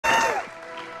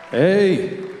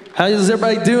Hey, how is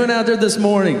everybody doing out there this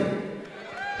morning?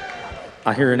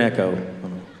 I hear an echo.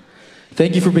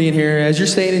 Thank you for being here. As you're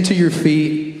standing to your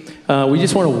feet, we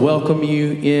just want to welcome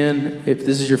you in. If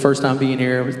this is your first time being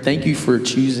here, thank you for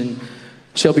choosing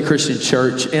Shelby Christian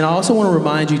Church. And I also want to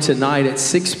remind you tonight at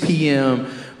 6 p.m.,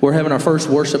 we're having our first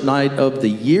worship night of the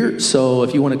year. So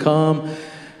if you want to come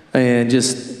and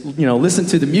just, listen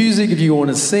to the music, if you want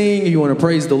to sing, if you want to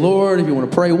praise the Lord, if you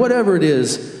want to pray, whatever it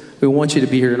is, we want you to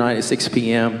be here tonight at 6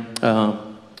 p.m.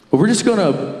 But we're just going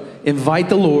to invite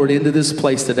the Lord into this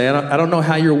place today. I don't know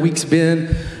how your week's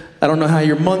been. I don't know how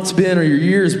your month's been or your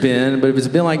year's been. But if it's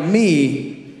been like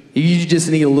me, you just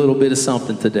need a little bit of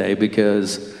something today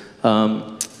because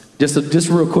just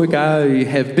real quick, I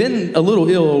have been a little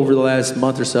ill over the last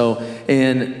month or so.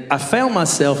 And I found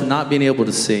myself not being able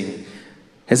to sing.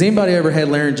 Has anybody ever had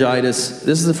laryngitis?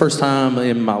 This is the first time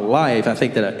in my life, I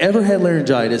think, that I ever had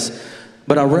laryngitis.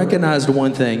 But I recognized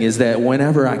one thing is that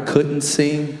whenever I couldn't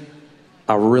sing,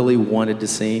 I really wanted to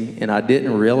sing. And I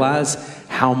didn't realize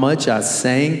how much I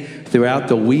sang throughout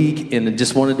the week and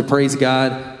just wanted to praise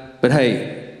God. But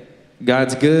hey,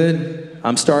 God's good.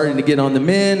 I'm starting to get on the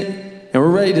mend. And we're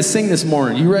ready to sing this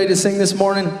morning. You ready to sing this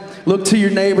morning? Look to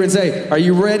your neighbor and say, are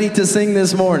you ready to sing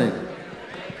this morning?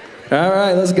 All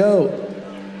right, let's go.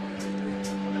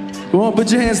 Come on,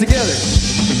 put your hands together.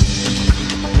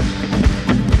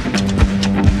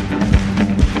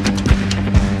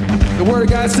 The Word of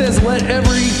God says, let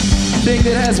everything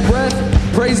that has breath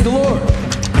praise the Lord.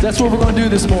 That's what we're going to do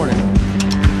this morning.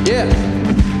 Yeah.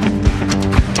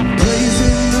 Praise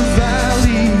in the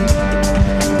valley,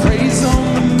 praise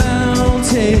on the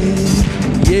mountain.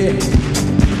 Yeah.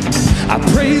 I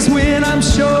praise when I'm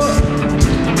sure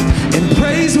and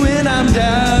praise when I'm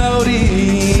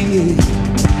doubting.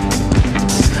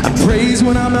 I praise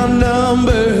when I'm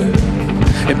outnumbered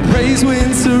and praise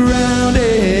when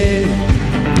surrounded.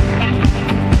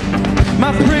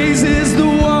 My praise is the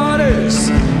waters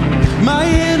my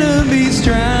enemies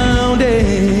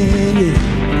drowning.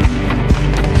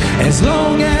 As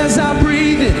long as I'm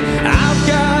breathing, I've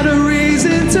got a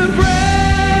reason to praise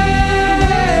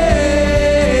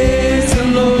the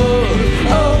Lord,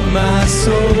 oh my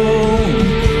soul.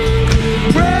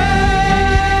 Praise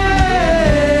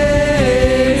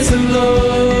the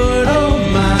Lord, oh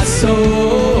my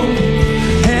soul.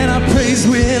 And I praise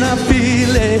when I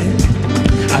feel it,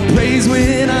 I praise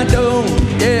when I don't,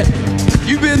 yeah.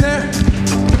 You've been there.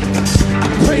 I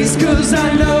praise cause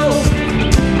I know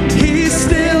He's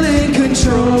still in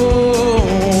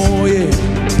control, yeah.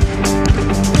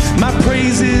 My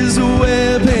praise is a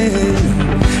weapon,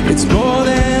 it's more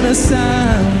than a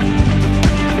sound.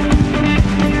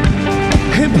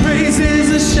 And praise is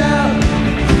a shout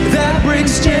that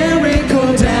breaks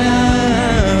Jericho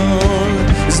down.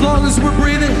 As long as we're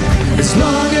breathing, as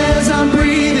long as I'm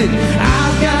breathing,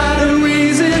 I've got a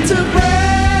reason to praise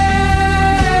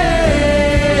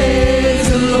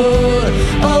the Lord,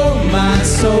 oh my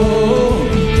soul.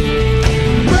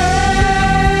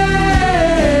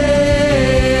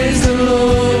 Praise the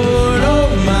Lord, oh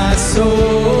my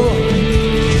soul.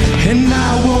 And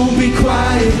I won't be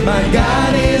quiet, my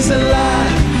God is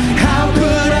alive. How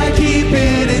could I keep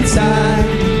it inside?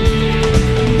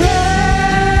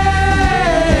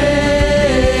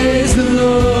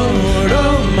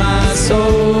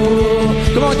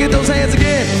 Come on, get those hands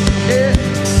again. Yeah.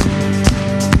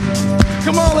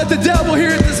 Come on, let the devil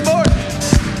hear it this morning.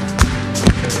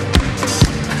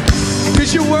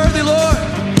 Because you're worthy, Lord.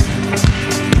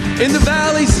 In the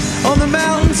valleys, on the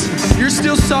mountains, you're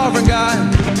still sovereign, God.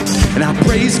 And I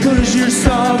praise because you're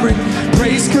sovereign.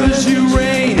 Praise because you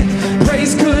reign.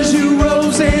 Praise because you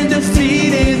rose and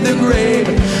defeated the grave.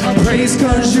 Praise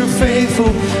because you're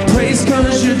faithful. Praise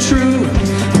because you're true.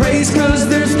 Praise because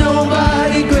there's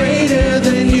nobody greater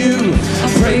than you.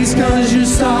 Praise because you're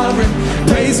sovereign.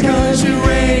 Praise because you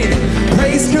reign.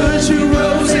 Praise because you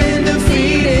rose and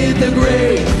defeated the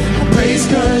grave. Praise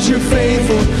because you're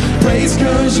faithful. Praise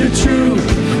because you're true.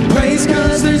 Praise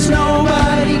because there's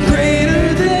nobody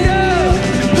greater than you.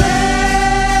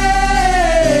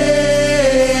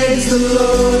 Praise the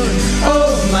Lord,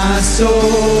 oh my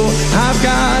soul. I've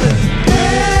got it.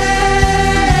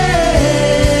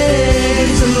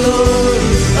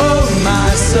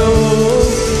 Soul.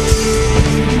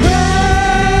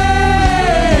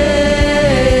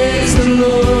 Praise the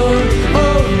Lord,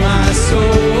 oh my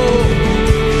soul.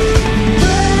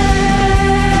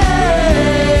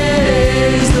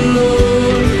 Praise the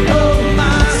Lord, oh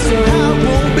my soul. I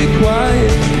won't be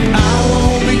quiet, I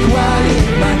won't be quiet.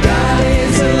 My God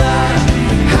is alive.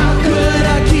 How could I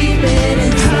keep it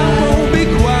inside?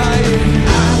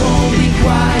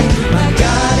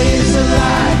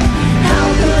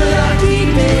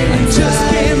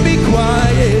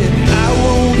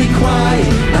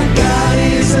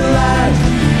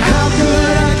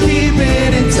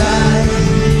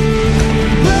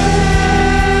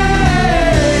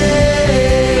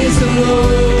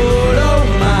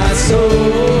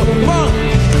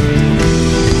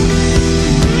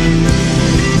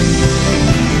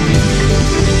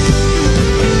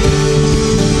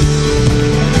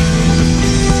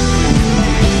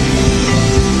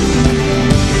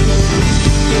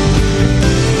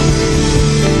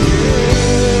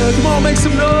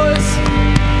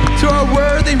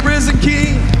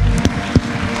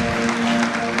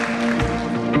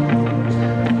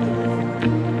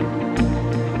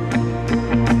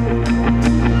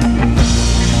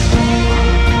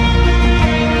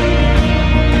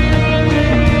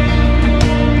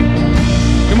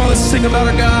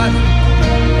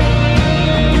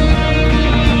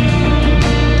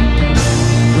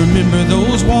 Remember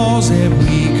those walls that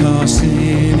we call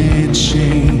sin and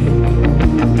shame.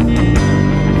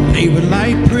 They were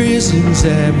like prisons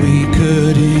that we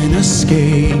couldn't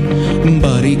escape.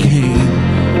 But he came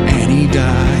and he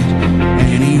died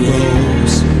and he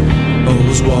rose.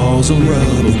 Those walls are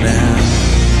rubble now.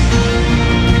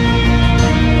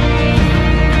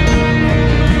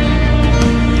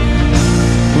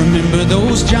 Remember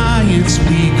those giants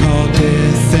we call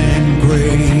death and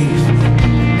grave.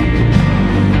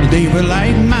 They were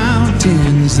like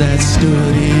mountains that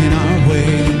stood in our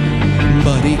way.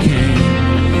 But he came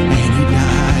and he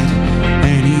died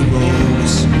and he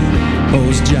rose.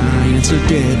 Those giants are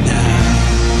dead now.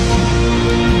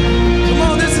 Come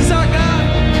on, this is our God.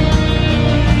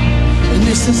 And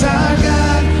this is our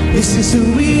God. This is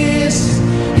who he is.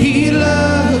 He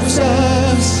loves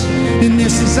us. And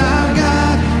this is our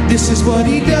God. This is what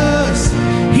he does.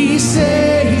 He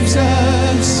saves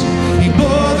us. He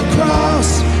bore the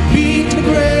cross, beat the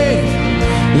grave.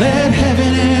 Let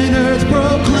heaven and earth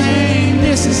proclaim.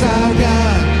 This is our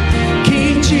God,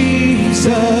 King Jesus.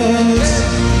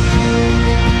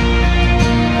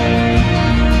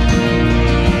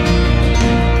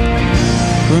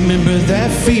 Remember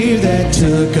that fear that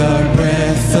took our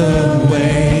breath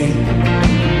away.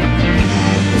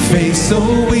 Faith so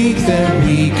weak that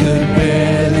we could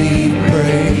barely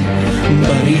pray.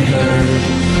 But he heard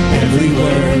every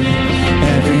word,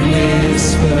 every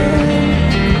whisper.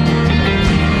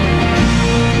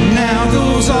 Now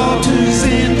those altars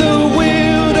in the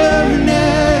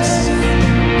wilderness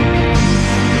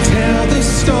tell the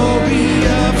story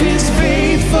of his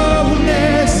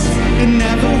faithfulness. And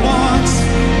never once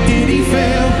did he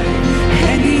fail,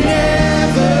 and he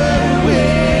never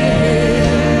will.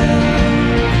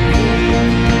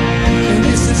 And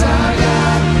this is our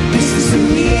God, this is who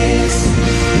he is.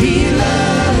 He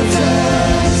loves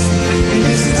us. And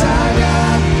this is our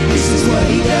God, this is what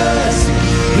he does.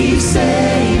 He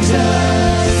saves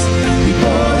us. He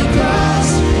bore the cross,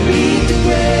 beat the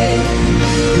grave.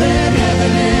 Let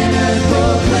heaven and earth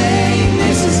proclaim.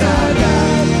 This is our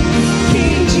God,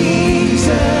 King Jesus.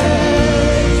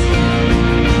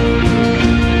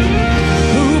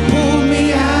 Who pulled me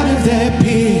out of that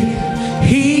pit?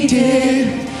 He did,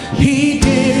 he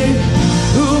did.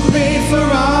 Who paid for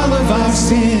all of our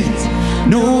sins?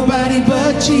 Nobody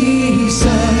but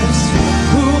Jesus.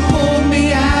 Who pulled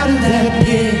me out of that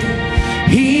pit?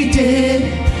 He did,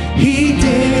 he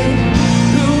did.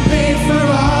 Who paid for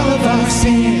all of our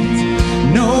sins?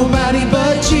 Nobody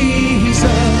but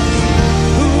Jesus.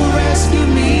 Who rescued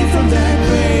me from that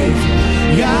grave?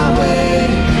 Yahweh,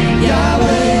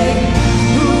 Yahweh.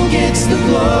 Who gets the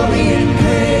glory and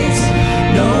praise?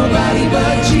 Nobody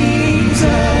but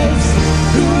Jesus.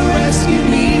 Who rescued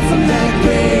me from that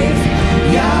grave?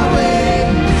 Yahweh,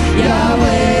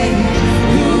 Yahweh.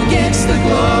 Who gets the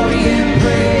glory and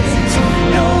praise?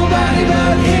 Nobody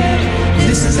but him.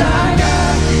 This is our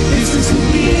God. This is who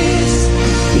he is.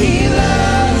 He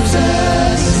loves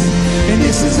us. And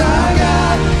this is our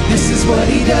God. This is what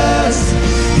he does.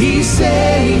 He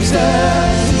saves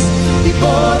us. He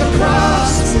bore the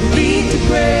cross and beat the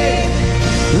grave.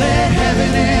 Let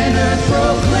heaven and earth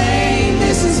proclaim.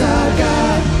 This is our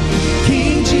God,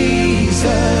 King Jesus.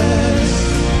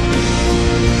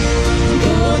 He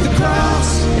bore the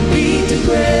cross and beat the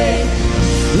grave.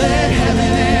 Let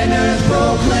heaven and earth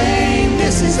proclaim.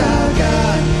 This is our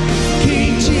God,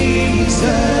 King Jesus.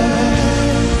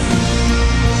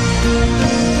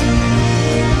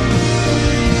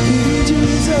 King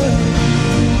Jesus.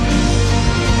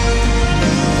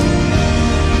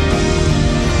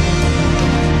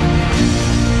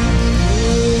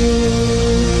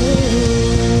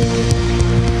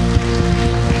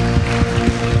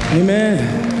 Amen.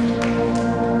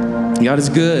 God is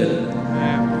good.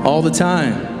 All the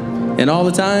time. And all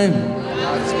the time.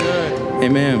 God is good.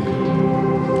 Amen.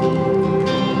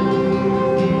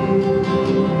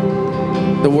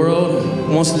 The world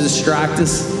wants to distract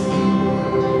us.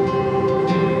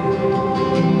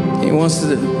 He wants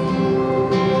to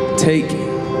take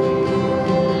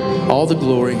all the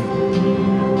glory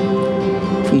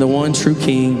from the one true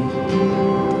King.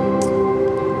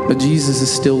 But Jesus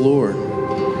is still Lord.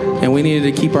 And we needed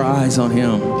to keep our eyes on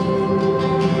him.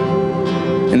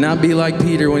 And not be like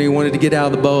Peter when he wanted to get out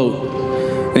of the boat.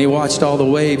 And he watched all the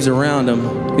waves around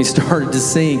him. He started to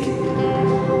sink.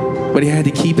 But he had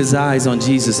to keep his eyes on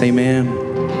Jesus. Amen.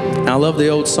 And I love the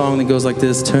old song that goes like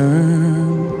this.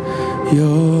 Turn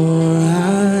your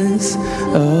eyes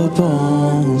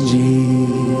upon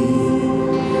Jesus.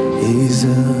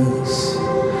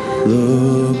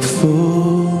 Look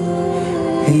full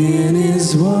in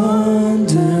his wonderful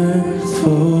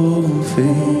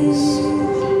face.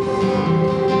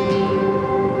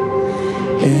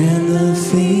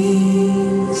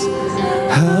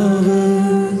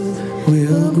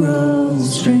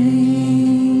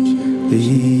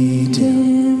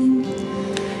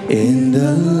 in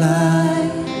the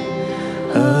light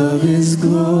of His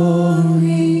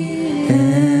glory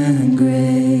and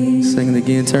grace. Sing it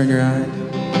again, turn your eyes.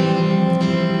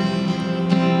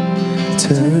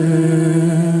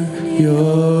 Turn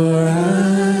your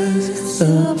eyes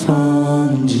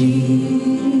upon Jesus.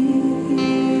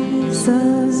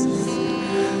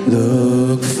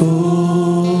 Look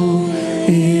for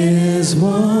His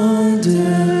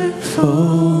wonderful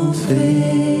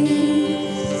face,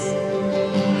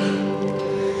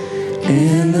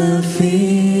 and the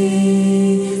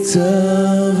things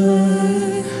of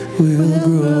earth will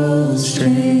grow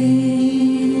strangely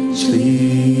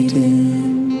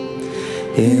dim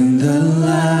in the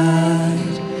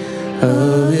light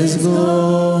of His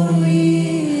glory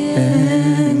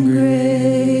and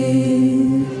grace.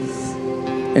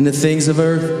 And the things of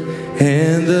earth,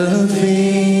 And the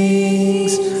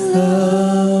things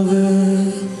of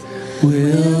earth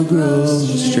will grow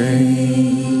strangely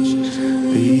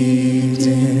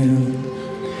dim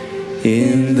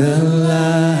in the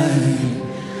light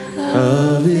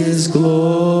of His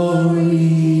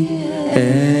glory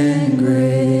and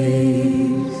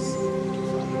grace.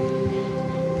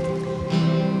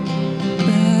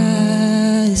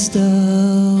 Christ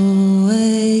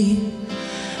away,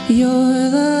 your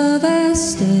love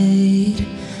has stayed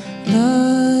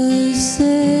the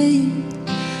same.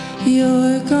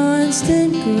 Your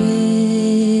constant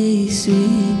grace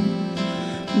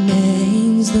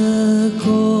remains the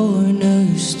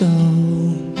cornerstone.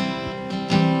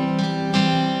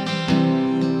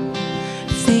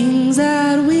 Things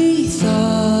that we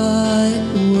thought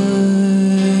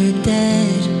were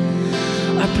dead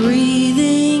are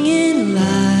breathing in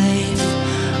life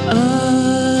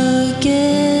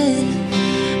again.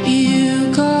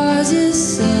 You cause His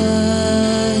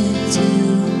sun to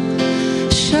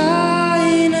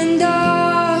shine on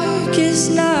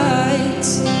darkest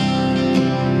nights.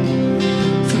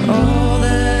 For all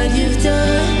that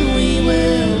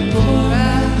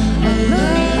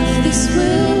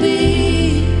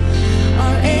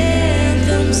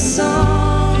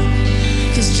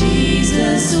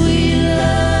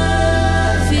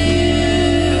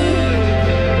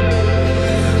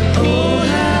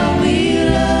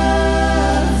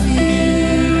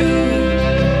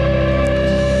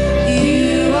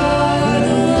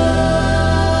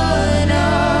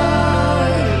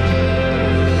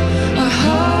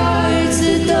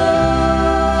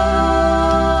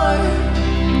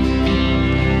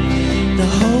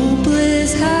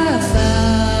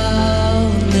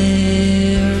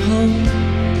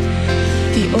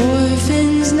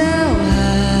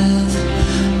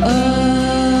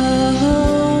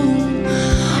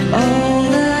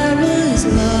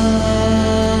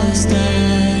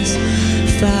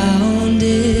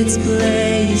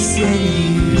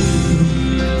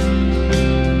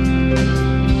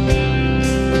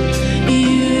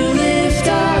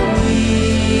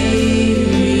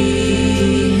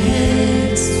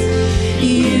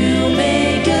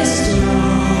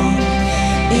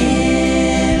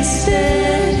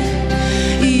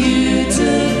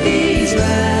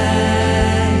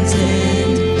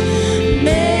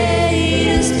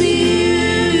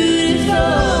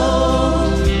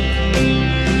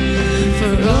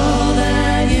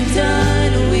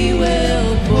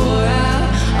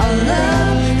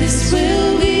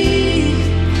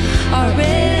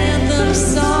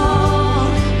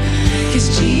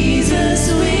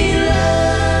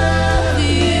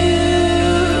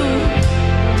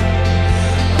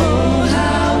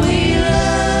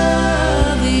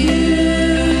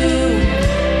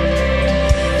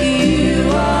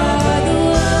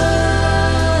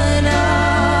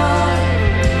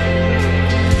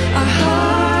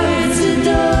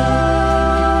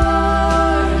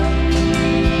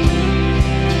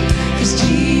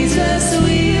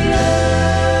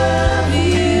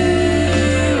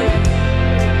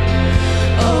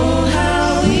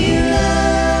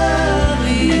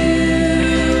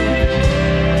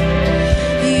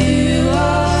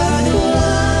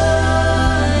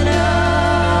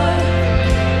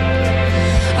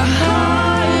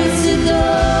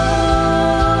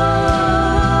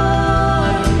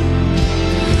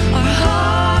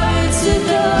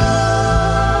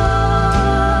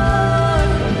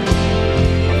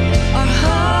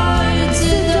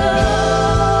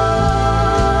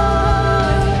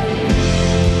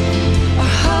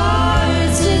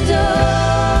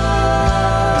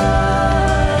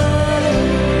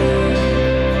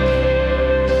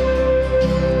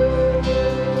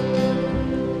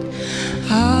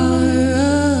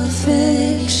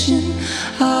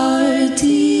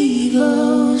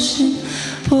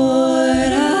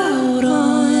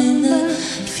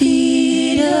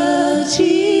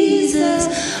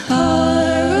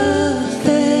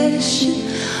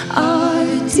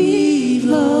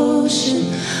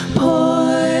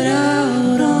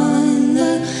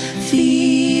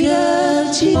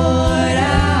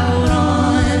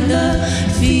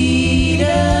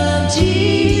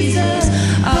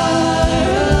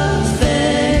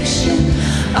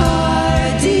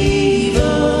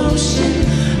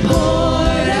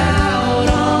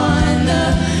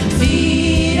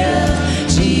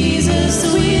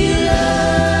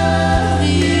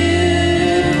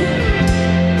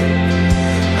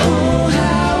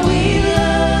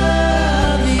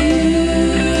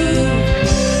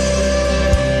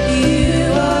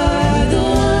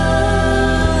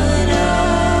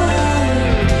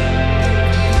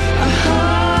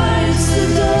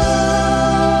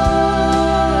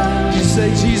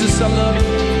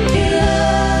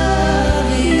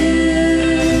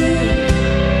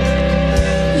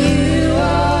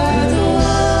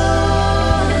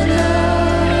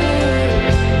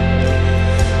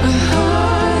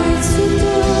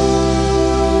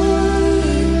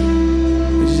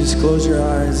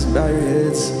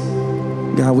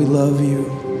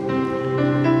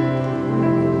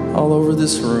all over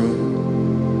this room.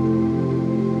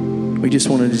 We just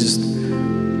want to just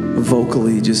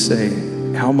vocally just say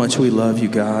how much we love you,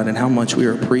 God, and how much we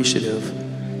are appreciative,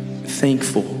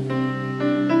 thankful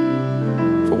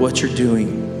for what you're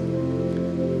doing,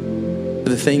 for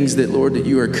the things that, Lord, that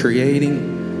you are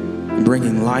creating and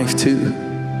bringing life to,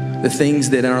 the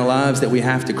things that in our lives that we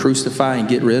have to crucify and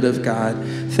get rid of. God,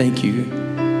 thank you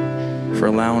for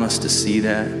allowing us to see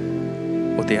that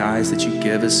with the eyes that you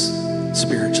give us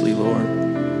spiritually, Lord.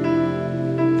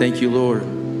 Thank you, Lord,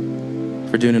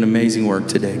 for doing an amazing work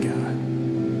today,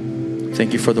 God.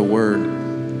 Thank you for the word.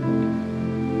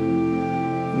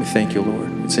 We thank you,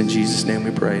 Lord. It's in Jesus' name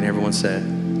we pray. And everyone said,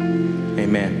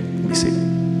 amen. Be seated.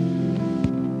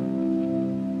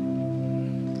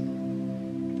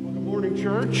 Well, good morning,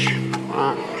 church.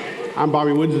 I'm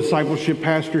Bobby Woods, discipleship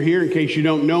pastor here. In case you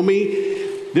don't know me,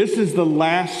 this is the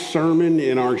last sermon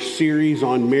in our series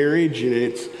on marriage, and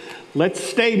it's Let's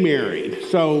Stay Married.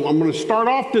 So I'm going to start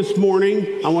off this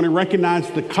morning. I want to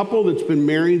recognize the couple that's been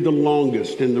married the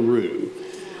longest in the room.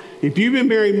 If you've been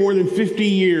married more than 50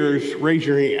 years, raise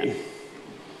your hand.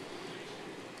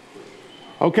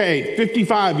 Okay,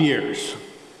 55 years.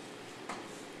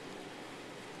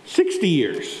 60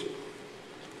 years.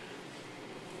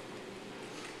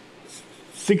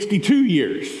 62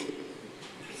 years.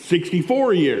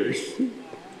 64 years.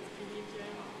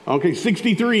 Okay,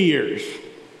 63 years.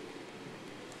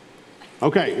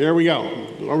 Okay, there we go.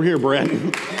 Over here, Brett.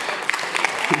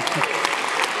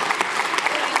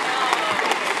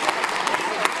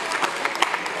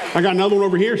 I got another one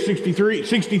over here, 63.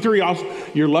 63 also.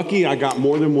 You're lucky I got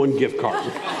more than one gift card.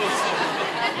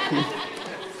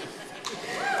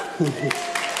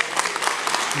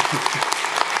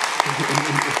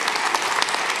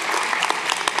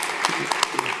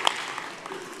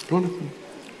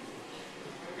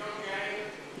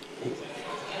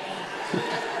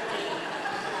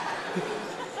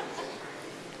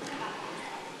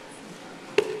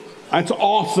 That's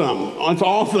awesome. That's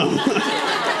awesome.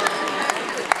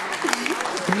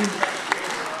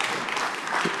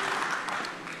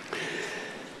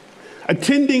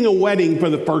 Attending a wedding for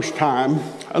the first time,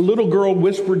 a little girl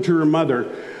whispered to her mother,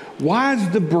 "Why is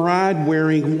the bride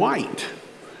wearing white?"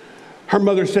 Her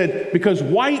mother said, "Because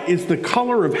white is the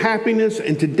color of happiness,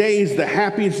 and today is the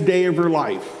happiest day of her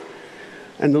life."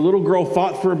 And the little girl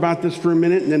thought about this for a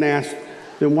minute and then asked,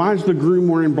 "Then why is the groom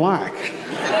wearing black?"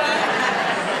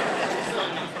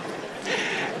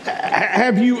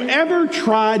 Have you ever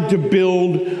tried to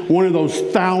build one of those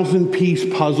 1,000-piece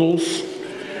puzzles?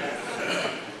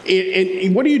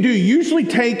 And what do? You usually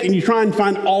take and you try and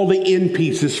find all the end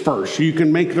pieces first so you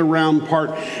can make the round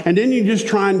part, and then you just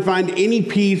try and find any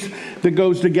piece that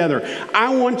goes together.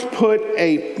 I once put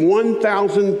a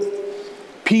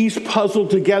 1,000-piece puzzle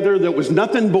together that was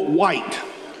nothing but white.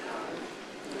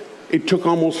 It took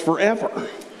almost forever.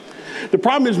 The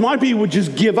problem is my people would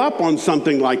just give up on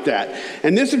something like that.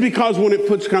 And this is because when it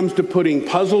comes to putting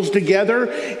puzzles together,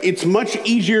 it's much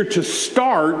easier to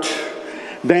start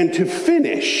than to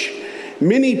finish.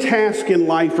 Many tasks in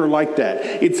life are like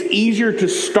that. It's easier to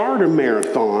start a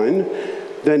marathon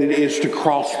than it is to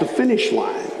cross the finish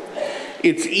line.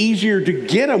 It's easier to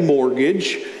get a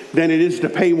mortgage than it is to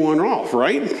pay one off,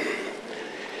 right?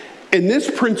 And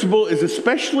this principle is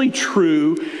especially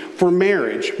true for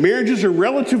marriage. Marriages are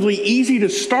relatively easy to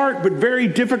start, but very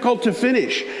difficult to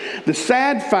finish. The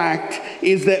sad fact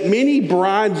is that many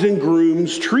brides and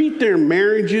grooms treat their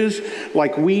marriages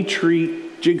like we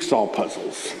treat jigsaw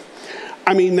puzzles.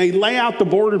 I mean, they lay out the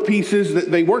border pieces,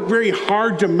 they work very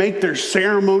hard to make their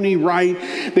ceremony right.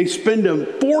 They spend a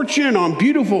fortune on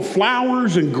beautiful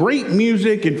flowers and great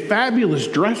music and fabulous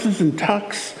dresses and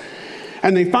tucks.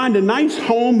 And they find a nice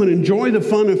home and enjoy the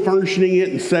fun of furnishing it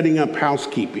and setting up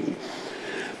housekeeping.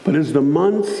 But as the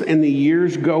months and the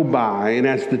years go by, and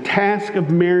as the task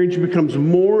of marriage becomes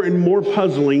more and more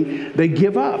puzzling, they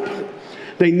give up.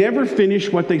 They never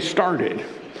finish what they started.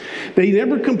 They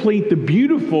never complete the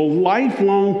beautiful,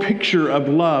 lifelong picture of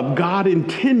love God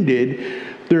intended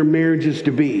their marriages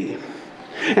to be.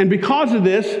 And because of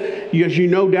this, as you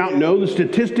no doubt know, the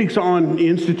statistics on the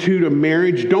Institute of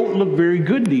Marriage don't look very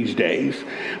good these days.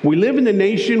 We live in a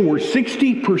nation where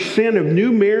 60% of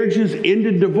new marriages end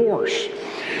in divorce.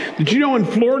 Did you know in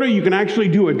Florida you can actually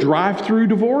do a drive-through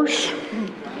divorce?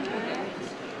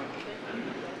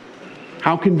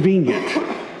 How convenient.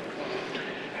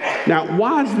 Now,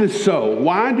 why is this so?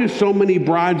 Why do so many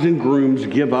brides and grooms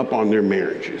give up on their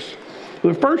marriages?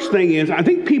 The first thing is, I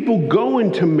think people go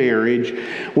into marriage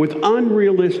with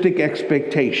unrealistic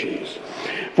expectations.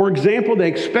 For example, they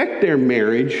expect their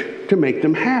marriage to make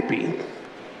them happy.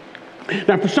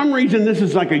 Now, for some reason, this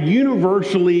is like a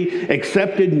universally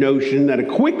accepted notion that a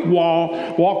quick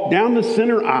walk down the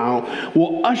center aisle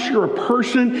will usher a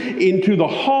person into the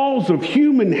halls of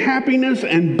human happiness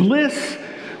and bliss,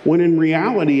 when in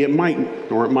reality it might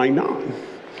or it might not.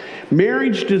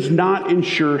 Marriage does not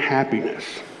ensure happiness.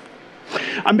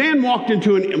 A man walked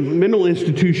into a mental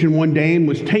institution one day and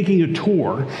was taking a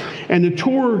tour. And the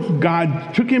tour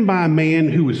guide took him by a man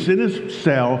who was in his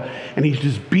cell, and he's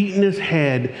just beating his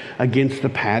head against the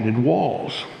padded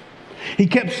walls. He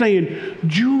kept saying,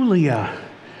 "Julia,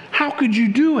 how could you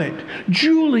do it?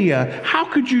 Julia, how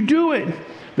could you do it?"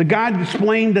 The guide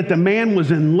explained that the man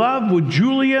was in love with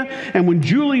Julia, and when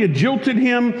Julia jilted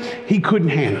him, he couldn't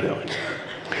handle it.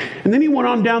 And then he went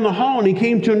on down the hall and he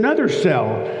came to another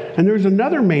cell, and there's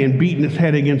another man beating his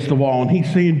head against the wall, and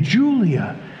he's saying,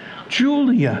 "Julia,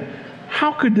 Julia,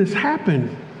 how could this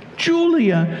happen?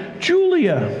 Julia,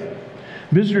 Julia."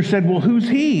 Visitor said, "Well, who's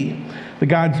he?" The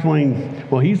guide explained,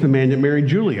 "Well, he's the man that married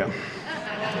Julia."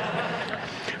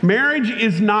 Marriage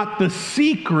is not the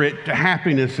secret to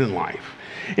happiness in life.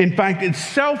 In fact, it's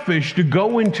selfish to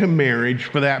go into marriage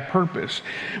for that purpose.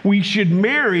 We should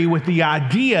marry with the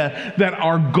idea that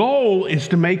our goal is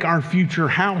to make our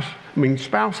future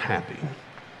spouse happy.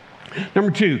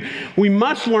 Number two, we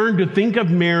must learn to think of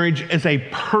marriage as a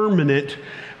permanent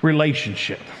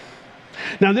relationship.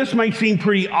 Now, this may seem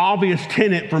pretty obvious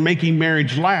tenet for making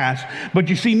marriage last, but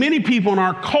you see, many people in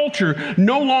our culture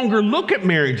no longer look at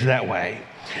marriage that way.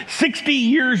 60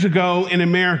 years ago in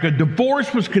America,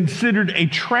 divorce was considered a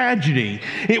tragedy.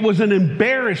 It was an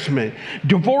embarrassment.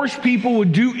 Divorced people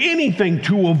would do anything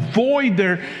to avoid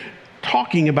their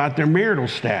talking about their marital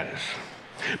status.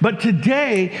 But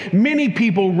today, many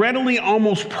people readily,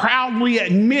 almost proudly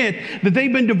admit that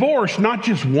they've been divorced, not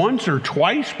just once or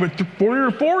twice, but 3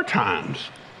 or 4 times.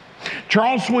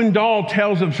 Charles Swindoll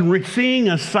tells of seeing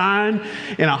a sign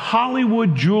in a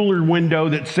Hollywood jeweler window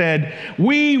that said,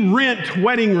 "We rent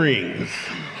wedding rings."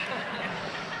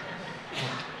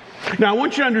 Now, I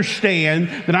want you to understand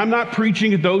that I'm not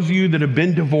preaching at those of you that have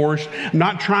been divorced. I'm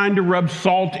not trying to rub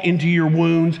salt into your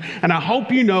wounds. And I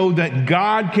hope you know that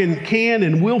God can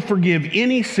and will forgive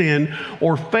any sin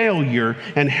or failure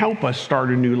and help us start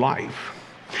a new life.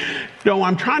 No,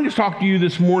 I'm trying to talk to you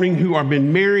this morning who have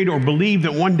been married or believe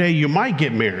that one day you might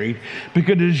get married,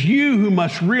 because it is you who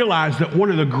must realize that one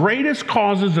of the greatest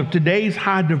causes of today's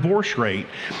high divorce rate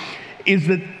is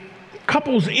that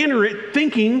couples enter it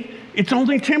thinking it's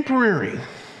only temporary.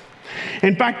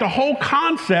 In fact, the whole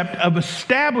concept of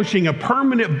establishing a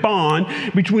permanent bond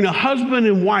between a husband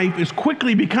and wife is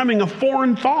quickly becoming a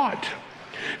foreign thought.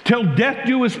 Till death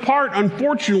do us part,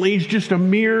 unfortunately, is just a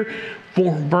mere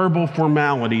verbal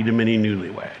formality to many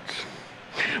newlyweds.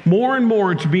 More and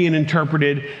more it's being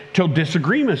interpreted till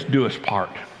disagreements do us part,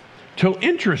 till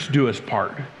interests do us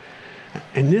part.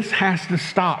 And this has to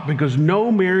stop, because no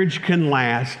marriage can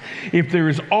last if there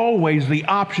is always the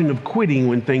option of quitting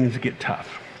when things get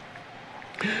tough.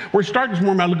 We're starting this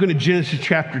morning by looking at Genesis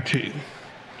chapter 2.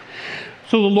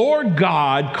 So the Lord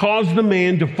God caused the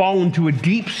man to fall into a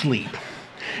deep sleep.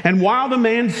 And while the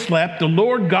man slept, the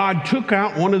Lord God took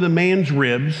out one of the man's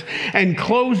ribs and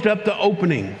closed up the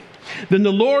opening. Then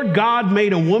the Lord God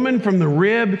made a woman from the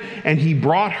rib, and he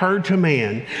brought her to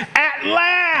man. "At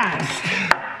last!"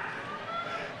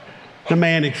 the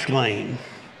man exclaimed.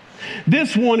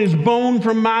 "This one is bone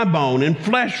from my bone and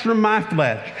flesh from my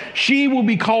flesh. She will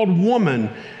be called woman,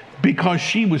 because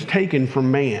she was taken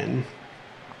from man."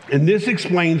 And this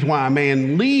explains why a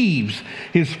man leaves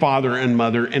his father and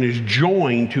mother and is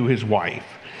joined to his wife.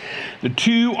 The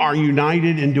two are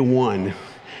united into one.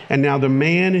 And now the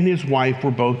man and his wife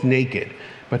were both naked,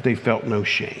 but they felt no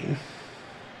shame.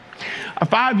 A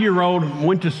 5-year-old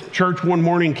went to church one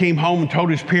morning, came home and told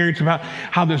his parents about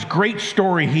how this great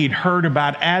story he'd heard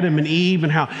about Adam and Eve,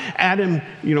 and how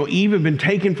Eve had been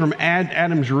taken from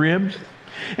Adam's ribs.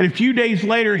 And a few days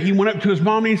later, he went up to his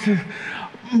mom and he said,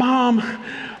 "Mom,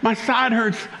 my side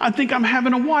hurts. I think I'm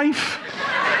having a wife."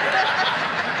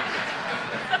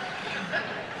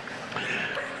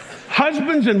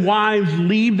 Husbands and wives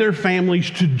leave their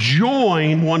families to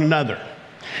join one another.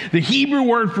 The Hebrew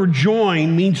word for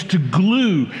join means to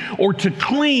glue or to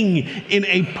cling in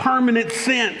a permanent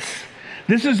sense.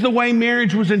 This is the way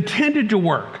marriage was intended to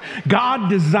work. God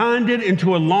designed it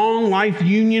into a long life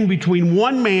union between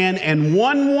one man and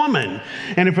one woman.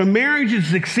 And if a marriage is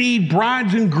to succeed,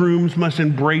 brides and grooms must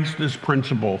embrace this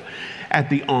principle at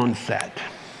the onset.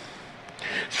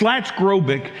 Slatch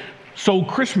Grobick sold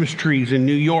Christmas trees in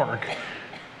New York.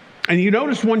 And you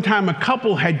notice one time a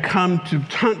couple had come to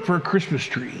hunt for a Christmas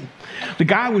tree. The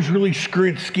guy was really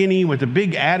skinny with a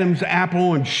big Adam's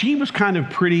apple, and she was kind of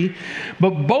pretty,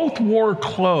 but both wore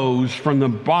clothes from the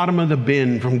bottom of the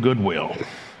bin from Goodwill.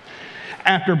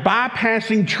 After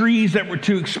bypassing trees that were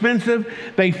too expensive,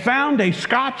 they found a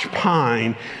Scotch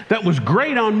pine that was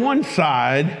great on one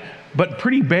side, but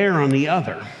pretty bare on the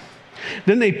other.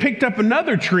 Then they picked up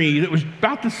another tree that was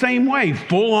about the same way,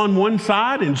 full on one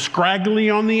side and scraggly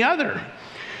on the other.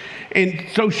 And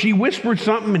so she whispered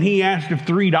something, and he asked if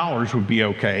 $3 would be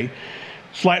okay.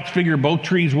 Slats figured both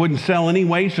trees wouldn't sell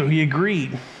anyway, so he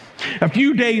agreed. A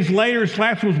few days later,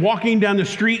 Slats was walking down the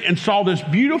street and saw this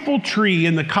beautiful tree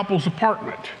in the couple's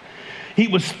apartment. He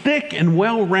was thick and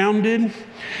well-rounded.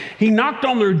 He knocked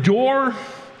on their door,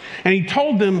 and he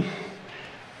told them,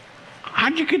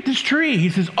 "How'd you get this tree?" He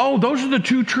says, "Oh, those are the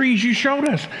two trees you showed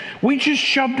us. We just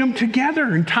shoved them together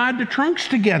and tied the trunks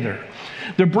together.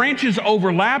 The branches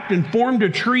overlapped and formed a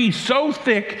tree so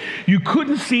thick you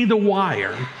couldn't see the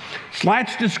wire."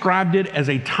 Slats described it as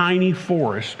a tiny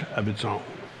forest of its own.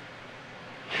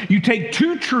 You take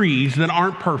two trees that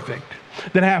aren't perfect,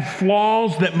 that have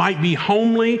flaws, that might be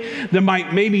homely, that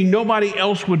maybe nobody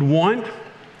else would want.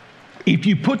 If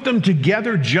you put them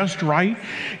together just right,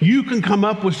 you can come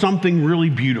up with something really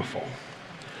beautiful.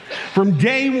 From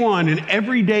day one and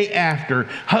every day after,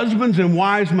 husbands and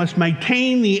wives must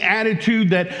maintain the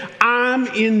attitude that I'm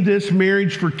in this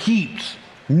marriage for keeps,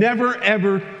 never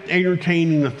ever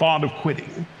entertaining the thought of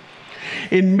quitting.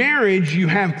 In marriage, you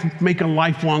have to make a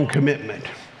lifelong commitment,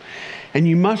 and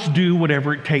you must do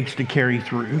whatever it takes to carry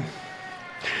through.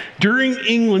 During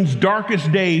England's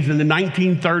darkest days in the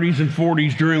 1930s and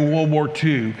 40s during World War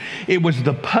II, it was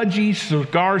the pudgy,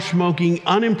 cigar-smoking,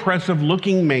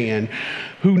 unimpressive-looking man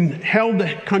who held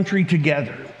the country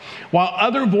together. While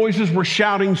other voices were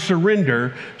shouting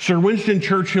surrender, Sir Winston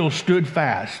Churchill stood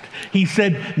fast. He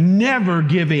said, "Never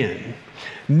give in.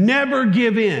 Never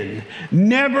give in.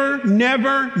 Never,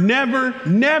 never, never,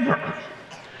 never."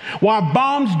 While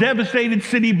bombs devastated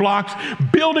city blocks,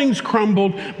 buildings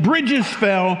crumbled, bridges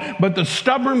fell, but the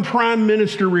stubborn prime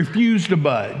minister refused to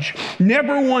budge.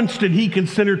 Never once did he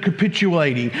consider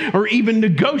capitulating or even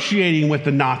negotiating with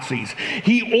the Nazis.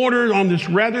 He ordered on this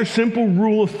rather simple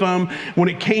rule of thumb when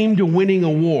it came to winning a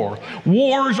war.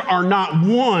 Wars are not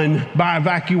won by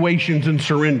evacuations and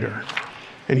surrender.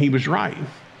 And he was right.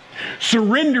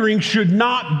 Surrendering should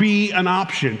not be an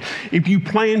option if you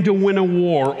plan to win a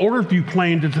war or if you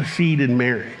plan to succeed in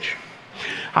marriage.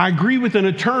 I agree with an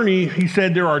attorney. He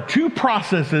said there are two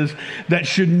processes that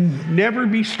should never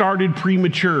be started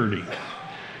prematurely: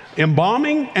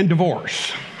 embalming and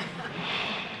divorce.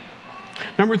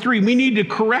 Number three, we need to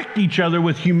correct each other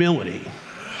with humility.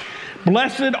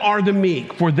 Blessed are the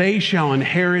meek, for they shall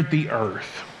inherit the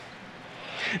earth.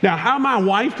 Now, how my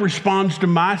wife responds to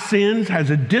my sins has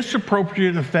a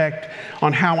disproportionate effect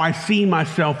on how I see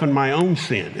myself and my own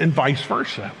sin, and vice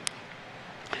versa.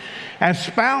 As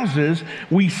spouses,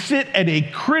 we sit at a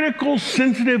critical,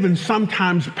 sensitive, and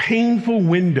sometimes painful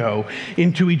window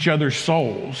into each other's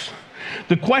souls.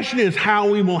 The question is how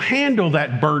we will handle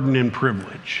that burden and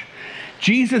privilege.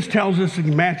 Jesus tells us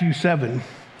in Matthew 7,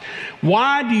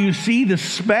 "Why do you see the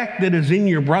speck that is in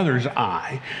your brother's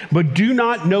eye, but do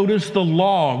not notice the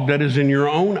log that is in your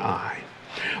own eye?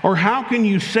 Or how can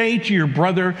you say to your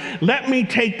brother, 'Let me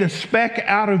take the speck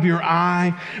out of your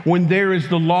eye,' when there is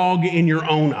the log in your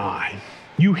own eye?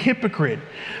 You hypocrite,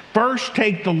 first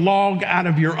take the log out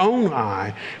of your own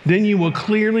eye, then you will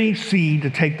clearly see to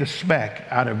take the speck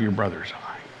out of your brother's eye."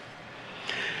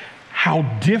 How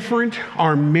different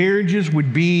our marriages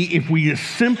would be if we just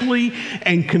simply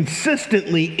and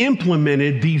consistently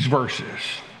implemented these verses.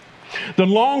 The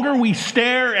longer we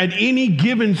stare at any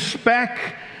given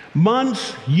speck,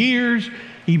 months, years,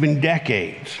 even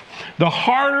decades, the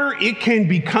harder it can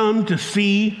become to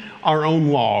see our own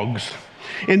logs.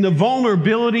 In the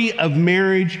vulnerability of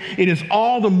marriage, it is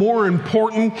all the more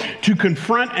important to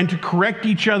confront and to correct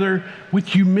each other with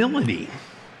humility,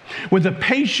 with a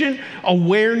patient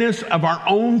awareness of our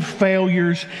own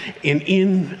failures, and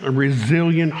in a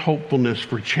resilient hopefulness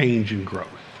for change and growth.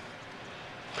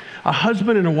 A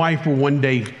husband and a wife were one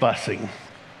day fussing.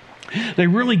 They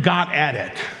really got at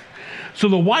it. So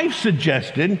the wife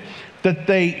suggested that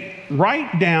they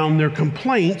write down their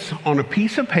complaints on a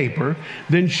piece of paper,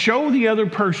 then show the other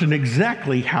person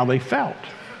exactly how they felt.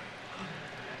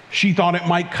 She thought it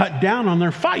might cut down on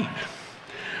their fight.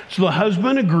 So the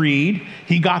husband agreed.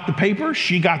 He got the paper,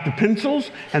 she got the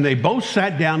pencils, and they both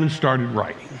sat down and started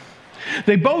writing.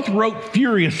 They both wrote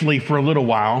furiously for a little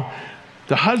while.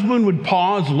 The husband would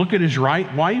pause, look at his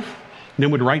wife, and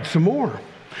then would write some more.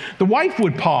 The wife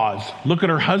would pause, look at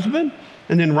her husband,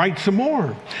 and then write some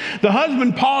more. The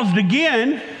husband paused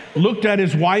again, looked at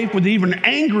his wife with an even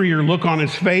angrier look on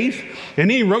his face, and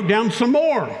then he wrote down some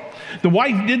more. The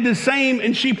wife did the same,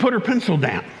 and she put her pencil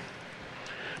down.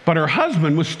 But her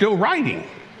husband was still writing.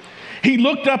 He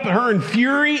looked up at her in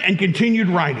fury and continued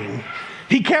writing.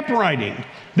 He kept writing.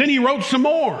 Then he wrote some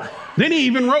more. Then he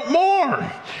even wrote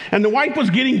more. And the wife was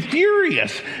getting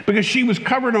furious because she was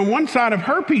covered on one side of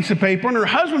her piece of paper and her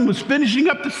husband was finishing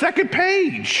up the second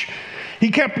page. He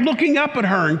kept looking up at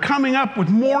her and coming up with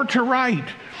more to write.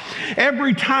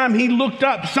 Every time he looked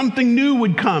up, something new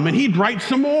would come and he'd write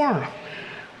some more.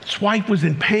 His wife was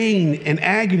in pain and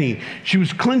agony. She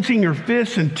was clenching her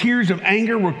fists and tears of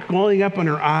anger were welling up in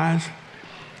her eyes.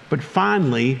 But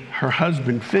finally, her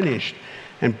husband finished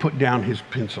and put down his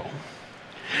pencil.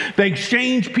 They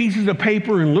exchanged pieces of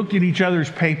paper and looked at each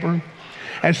other's paper.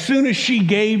 As soon as she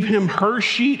gave him her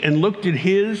sheet and looked at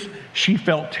his, she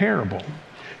felt terrible.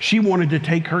 She wanted to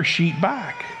take her sheet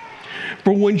back.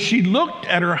 For when she looked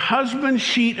at her husband's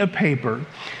sheet of paper,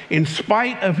 in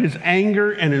spite of his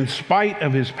anger and in spite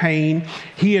of his pain,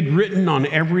 he had written on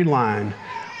every line,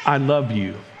 I love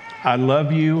you, I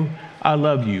love you, I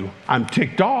love you. I'm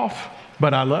ticked off,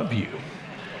 but I love you.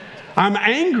 I'm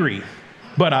angry,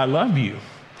 but I love you.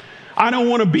 I don't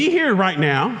want to be here right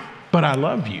now, but I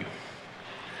love you.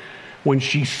 When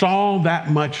she saw that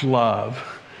much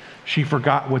love, she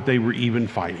forgot what they were even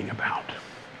fighting about.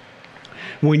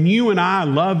 When you and I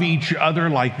love each other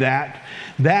like that,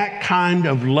 that kind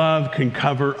of love can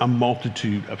cover a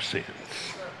multitude of sins.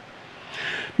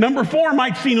 Number 4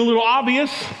 might seem a little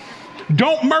obvious.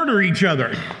 Don't murder each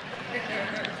other.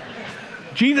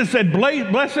 Jesus said,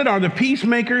 blessed are the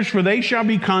peacemakers, for they shall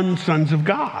become sons of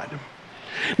God.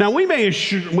 Now, we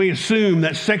assume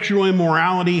that sexual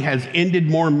immorality has ended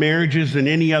more marriages than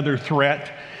any other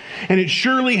threat, and it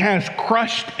surely has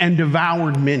crushed and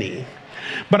devoured many.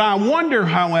 But I wonder,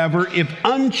 however, if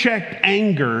unchecked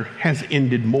anger has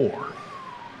ended more.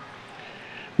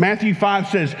 Matthew 5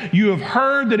 says, you have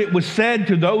heard that it was said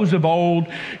to those of old,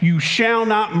 you shall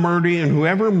not murder, and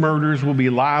whoever murders will be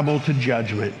liable to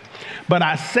judgment. But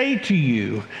I say to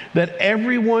you that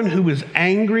everyone who is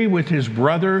angry with his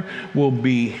brother will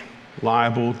be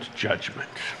liable to judgment.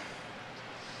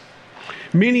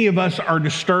 Many of us are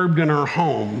disturbed in our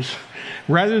homes.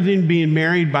 Rather than being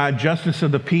married by a justice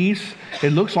of the peace, it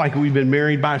looks like we've been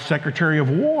married by a secretary of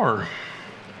war.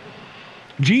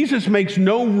 Jesus makes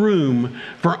no room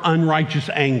for unrighteous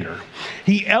anger.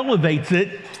 He elevates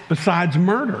it besides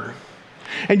murder.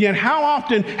 And yet, how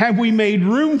often have we made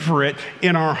room for it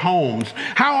in our homes?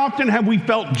 How often have we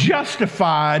felt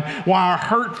justified while our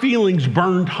hurt feelings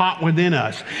burned hot within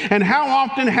us? And how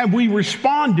often have we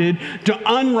responded to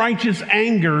unrighteous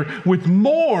anger with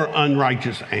more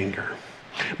unrighteous anger?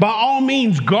 By all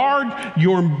means, guard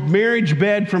your marriage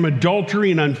bed from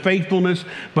adultery and unfaithfulness,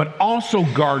 but also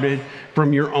guard it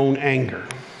from your own anger.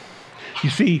 You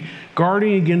see,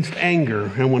 guarding against anger,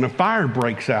 and when a fire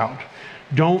breaks out,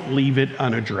 don't leave it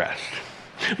unaddressed.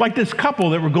 Like this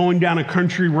couple that were going down a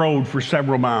country road for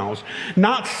several miles,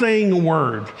 not saying a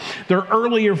word. Their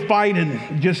earlier fight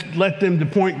had just led them to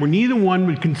the point where neither one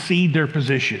would concede their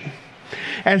position.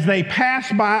 As they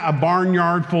passed by a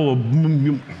barnyard full of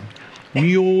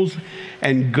mules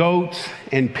and goats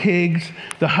and pigs,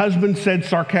 the husband said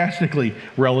sarcastically,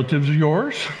 relatives of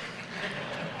yours?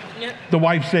 Yep. The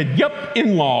wife said, yep,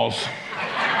 in-laws.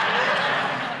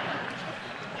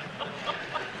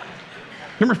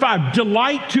 Number 5,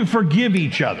 delight to forgive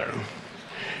each other.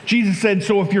 Jesus said,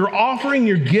 so if you're offering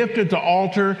your gift at the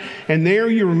altar and there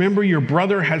you remember your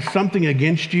brother has something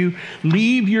against you,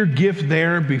 leave your gift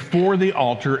there before the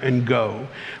altar and go.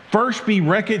 First be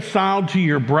reconciled to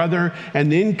your brother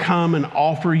and then come and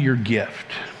offer your gift.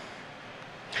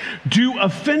 Do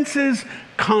offenses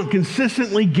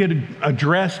consistently get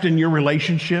addressed in your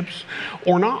relationships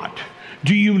or not?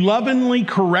 Do you lovingly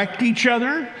correct each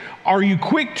other? Are you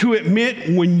quick to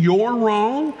admit when you're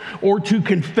wrong or to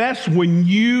confess when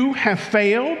you have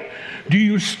failed? Do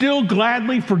you still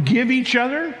gladly forgive each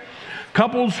other?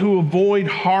 Couples who avoid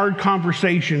hard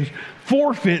conversations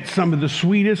forfeit some of the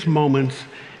sweetest moments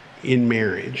in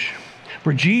marriage.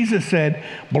 For Jesus said,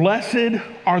 blessed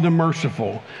are the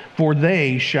merciful, for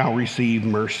they shall receive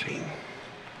mercy.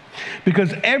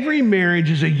 Because every marriage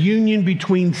is a union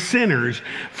between sinners,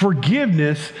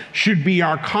 forgiveness should be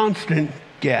our constant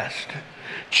guest.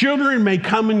 Children may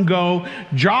come and go,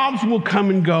 jobs will come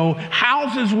and go,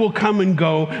 houses will come and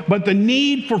go, but the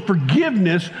need for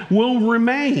forgiveness will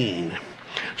remain.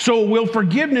 So will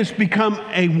forgiveness become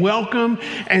a welcome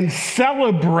and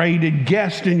celebrated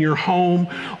guest in your home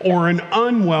or an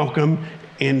unwelcome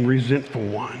and resentful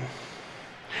one.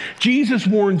 Jesus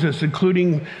warns us,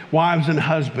 including wives and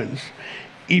husbands,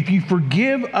 if you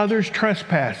forgive others'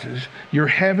 trespasses, your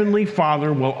heavenly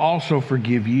Father will also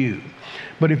forgive you.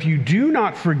 But if you do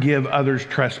not forgive others'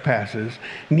 trespasses,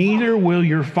 neither will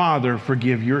your Father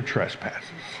forgive your trespasses.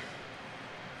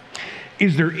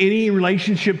 Is there any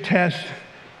relationship test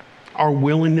our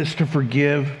willingness to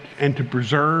forgive and to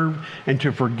preserve and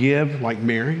to forgive like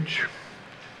marriage?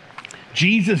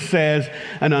 Jesus says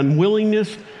an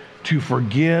unwillingness to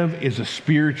forgive is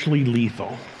spiritually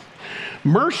lethal.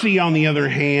 Mercy, on the other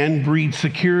hand, breeds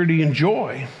security and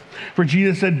joy. For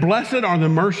Jesus said, "Blessed are the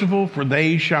merciful, for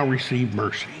they shall receive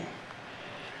mercy."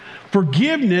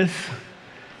 Forgiveness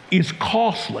is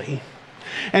costly,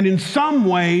 and in some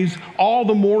ways, all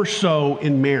the more so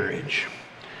in marriage.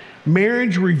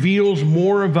 Marriage reveals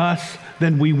more of us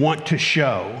than we want to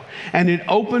show, and it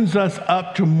opens us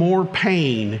up to more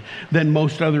pain than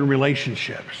most other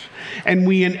relationships. And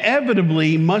we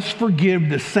inevitably must forgive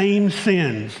the same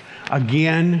sins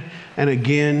again and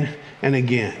again and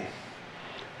again.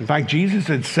 In fact, Jesus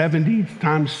said 70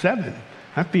 times 7.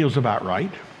 That feels about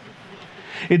right.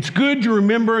 It's good to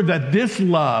remember that this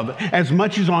love, as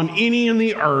much as on any in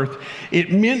the earth,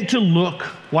 it meant to look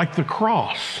like the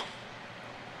cross.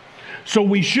 So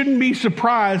we shouldn't be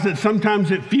surprised that sometimes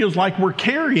it feels like we're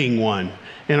carrying one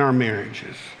in our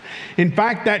marriages. In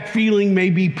fact, that feeling may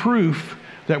be proof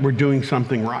that we're doing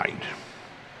something right.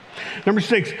 Number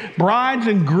 6, brides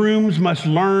and grooms must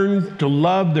learn to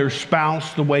love their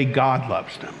spouse the way God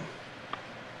loves them.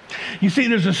 You see,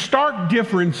 there's a stark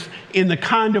difference in the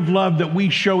kind of love that we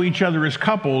show each other as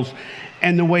couples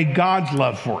and the way God's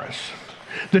love for us.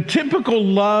 The typical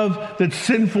love that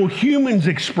sinful humans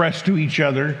express to each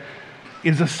other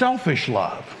is a selfish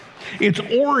love. It's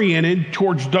oriented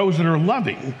towards those that are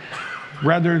loving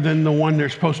rather than the one they're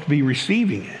supposed to be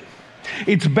receiving it.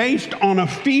 It's based on a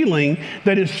feeling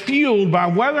that is fueled by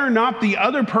whether or not the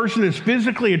other person is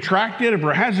physically attractive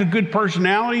or has a good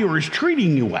personality or is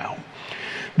treating you well.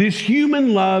 This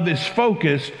human love is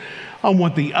focused on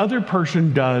what the other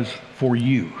person does for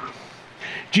you.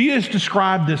 Jesus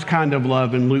described this kind of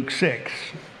love in Luke 6.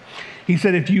 He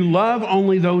said, "If you love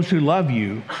only those who love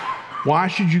you, why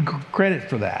should you credit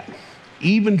for that?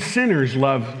 Even sinners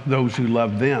love those who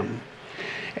love them.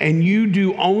 And you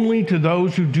do only to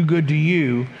those who do good to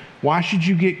you, why should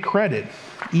you get credit?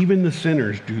 Even the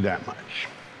sinners do that much."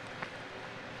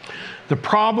 The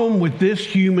problem with this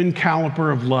human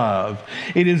caliber of love,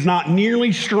 it is not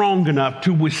nearly strong enough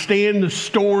to withstand the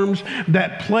storms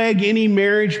that plague any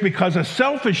marriage, because a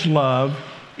selfish love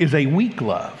is a weak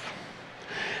love.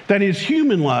 That is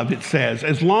human love, it says.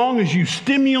 As long as you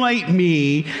stimulate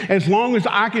me, as long as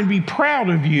I can be proud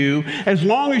of you, as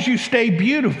long as you stay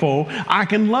beautiful, I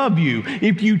can love you.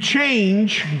 If you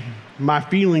change, my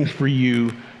feelings for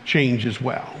you change as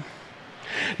well.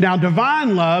 Now,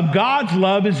 divine love, God's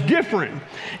love, is different.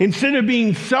 Instead of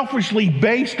being selfishly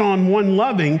based on one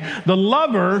loving, the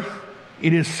lover,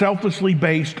 it is selflessly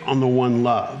based on the one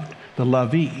loved, the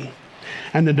lovee.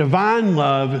 And the divine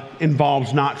love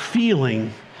involves not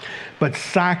feeling, but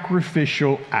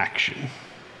sacrificial action.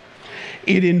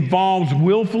 It involves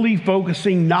willfully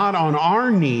focusing not on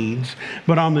our needs,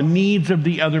 but on the needs of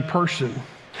the other person.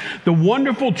 The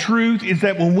wonderful truth is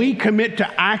that when we commit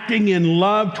to acting in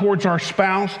love towards our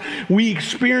spouse, we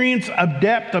experience a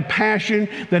depth of passion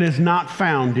that is not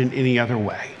found in any other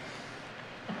way.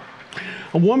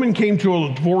 A woman came to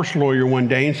a divorce lawyer one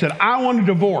day and said, "I want a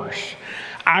divorce.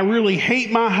 I really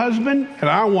hate my husband and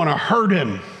I want to hurt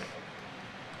him.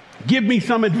 Give me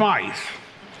some advice."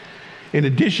 In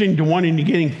addition to wanting to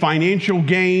gain financial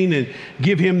gain and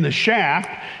give him the shaft,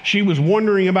 she was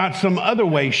wondering about some other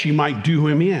way she might do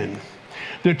him in.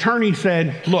 The attorney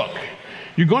said, "Look,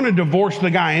 you're going to divorce the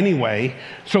guy anyway,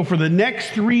 so for the next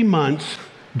 3 months,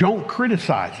 don't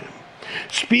criticize him.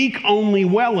 Speak only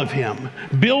well of him.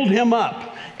 Build him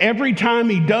up. Every time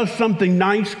he does something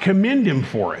nice, commend him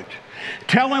for it.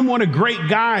 Tell him what a great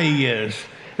guy he is,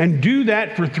 and do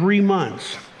that for 3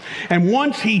 months. And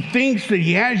once he thinks that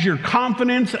he has your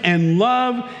confidence and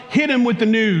love, hit him with the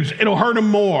news. It'll hurt him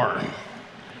more."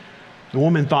 The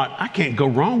woman thought, "I can't go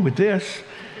wrong with this.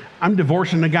 I'm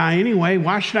divorcing the guy anyway.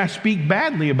 Why should I speak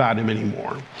badly about him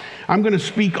anymore? I'm going to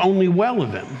speak only well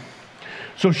of him."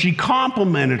 So she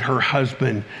complimented her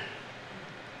husband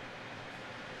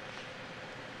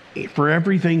for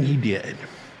everything he did.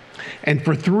 And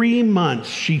for 3 months,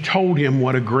 she told him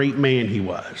what a great man he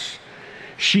was.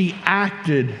 She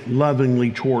acted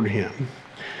lovingly toward him.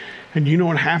 And you know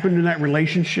what happened in that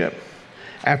relationship?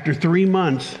 After 3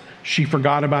 months, she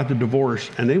forgot about the divorce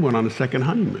and they went on a second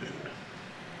honeymoon.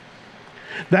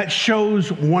 That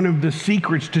shows one of the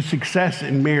secrets to success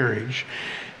in marriage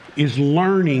is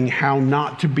learning how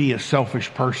not to be a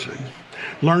selfish person.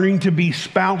 Learning to be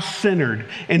spouse-centered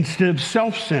instead of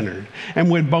self-centered. And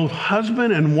when both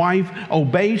husband and wife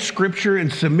obey Scripture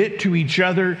and submit to each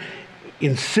other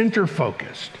in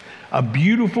center-focused, a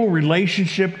beautiful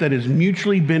relationship that is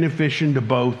mutually beneficial to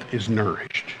both is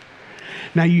nourished.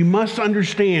 Now, you must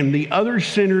understand the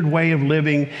other-centered way of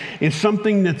living is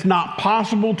something that's not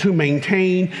possible to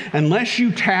maintain unless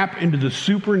you tap into the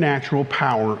supernatural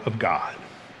power of God.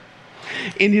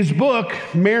 In his book,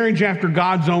 Marriage After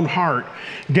God's Own Heart,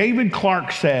 David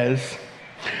Clark says,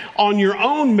 "On your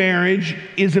own, marriage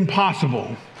is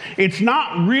impossible. It's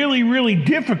not really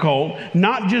difficult,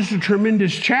 not just a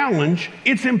tremendous challenge,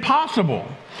 it's impossible.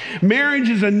 Marriage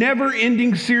is a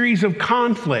never-ending series of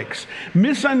conflicts,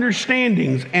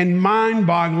 misunderstandings, and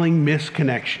mind-boggling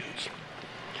misconnections."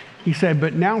 He said,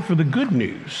 but now for the good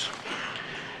news.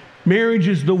 Marriage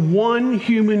is the one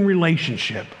human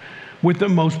relationship with the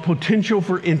most potential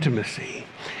for intimacy.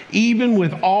 Even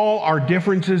with all our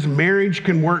differences, marriage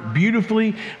can work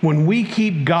beautifully when we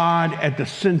keep God at the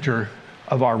center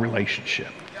of our relationship.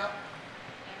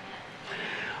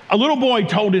 A little boy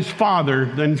told his father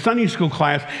in Sunday school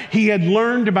class he had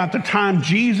learned about the time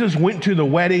Jesus went to the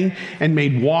wedding and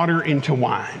made water into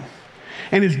wine.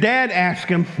 And his dad asked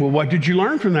him, well, what did you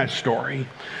learn from that story?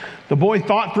 The boy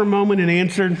thought for a moment and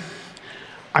answered,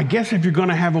 I guess if you're going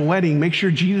to have a wedding, make sure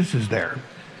Jesus is there.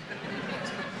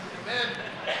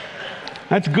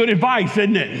 That's good advice,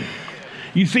 isn't it?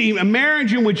 You see, a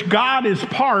marriage in which God is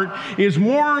part is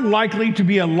more likely to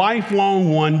be a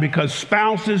lifelong one because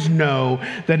spouses know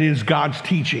that it is God's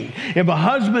teaching. If a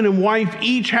husband and wife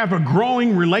each have a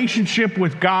growing relationship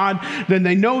with God, then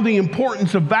they know the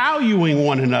importance of valuing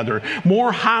one another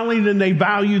more highly than they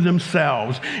value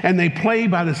themselves, and they play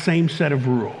by the same set of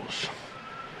rules.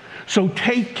 So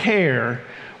take care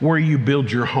where you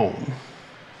build your home.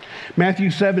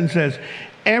 Matthew 7 says,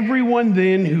 everyone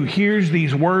then who hears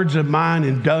these words of mine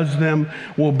and does them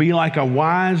will be like a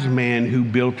wise man who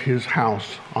built his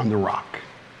house on the rock.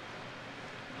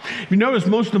 You notice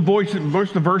most of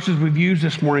the verses we've used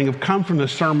this morning have come from the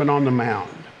Sermon on the Mount.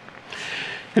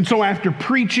 And so after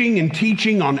preaching and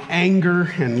teaching on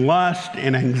anger and lust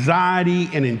and anxiety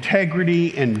and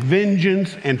integrity and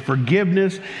vengeance and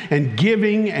forgiveness and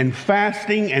giving and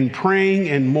fasting and praying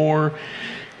and more,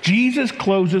 Jesus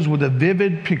closes with a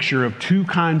vivid picture of two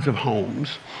kinds of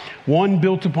homes, one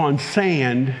built upon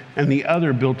sand and the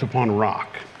other built upon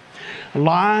rock.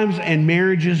 Lives and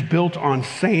marriages built on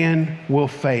sand will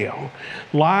fail.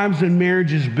 Lives and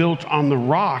marriages built on the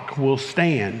rock will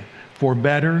stand, for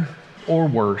better or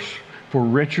worse, for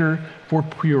richer, for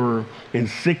purer, in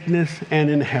sickness and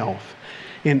in health.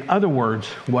 In other words,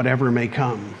 whatever may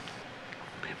come.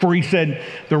 For he said,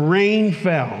 the rain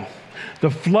fell, the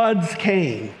floods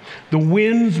came, the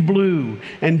winds blew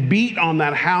and beat on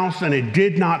that house, and it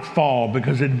did not fall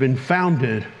because it had been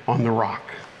founded on the rock.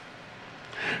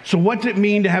 So what's it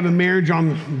mean to have a marriage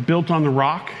built on the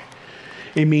rock?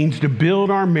 It means to build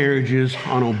our marriages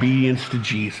on obedience to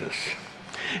Jesus.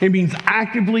 It means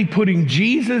actively putting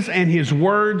Jesus and his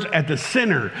words at the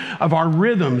center of our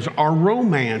rhythms, our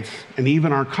romance, and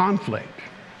even our conflict.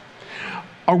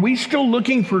 Are we still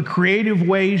looking for creative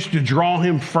ways to draw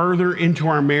him further into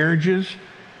our marriages?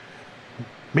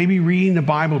 Maybe reading the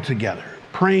Bible together,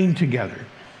 praying together,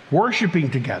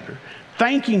 worshiping together,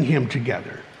 thanking him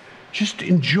together, just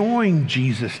enjoying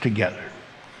Jesus together.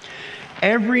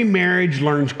 Every marriage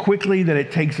learns quickly that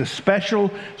it takes a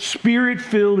special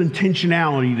spirit-filled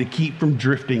intentionality to keep from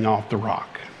drifting off the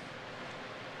rock.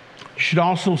 You should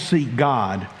also seek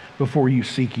God before you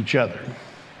seek each other.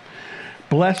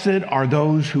 Blessed are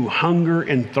those who hunger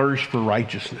and thirst for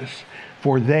righteousness,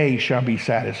 for they shall be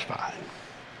satisfied.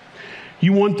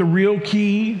 You want the real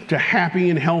key to happy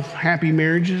and happy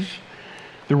marriages?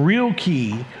 The real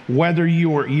key, whether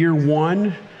you are year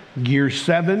 1, year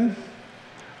 7,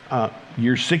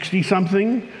 year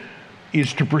 60-something,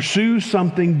 is to pursue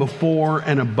something before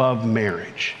and above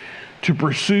marriage. To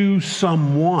pursue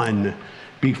someone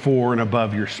before and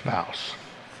above your spouse.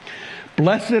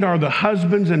 Blessed are the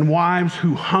husbands and wives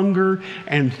who hunger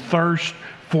and thirst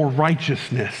for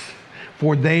righteousness,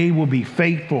 for they will be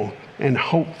faithful and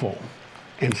hopeful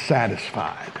and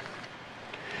satisfied.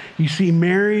 You see,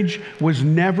 marriage was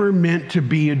never meant to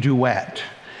be a duet.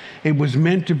 It was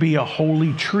meant to be a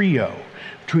holy trio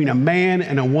between a man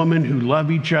and a woman who love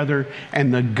each other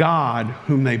and the God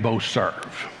whom they both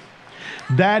serve.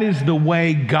 That is the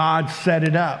way God set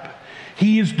it up.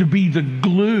 He is to be the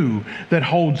glue that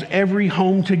holds every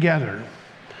home together.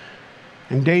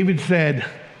 And David said,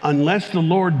 unless the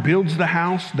Lord builds the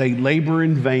house, they labor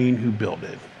in vain who build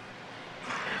it.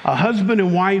 A husband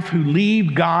and wife who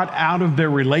leave God out of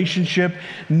their relationship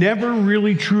never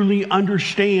really truly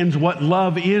understands what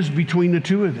love is between the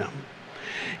two of them.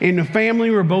 In a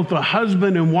family where both the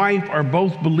husband and wife are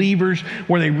both believers,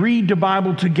 where they read the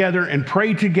Bible together and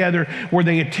pray together, where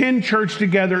they attend church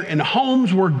together, in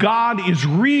homes where God is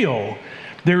real,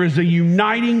 there is a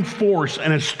uniting force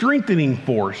and a strengthening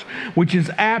force which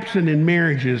is absent in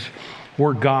marriages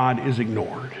where God is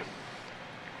ignored.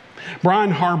 Brian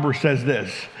Harbour says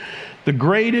this: the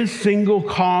greatest single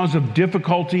cause of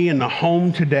difficulty in the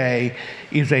home today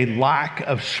is a lack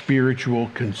of spiritual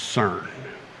concern.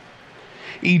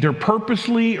 Either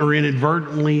purposely or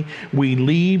inadvertently, we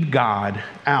leave God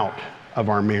out of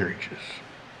our marriages.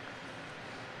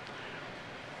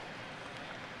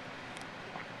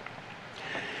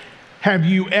 Have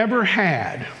you ever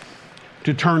had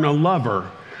to turn a lover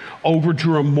over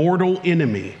to a mortal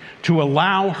enemy to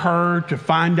allow her to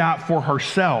find out for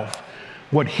herself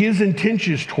what his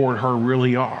intentions toward her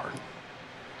really are?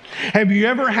 Have you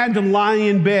ever had to lie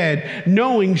in bed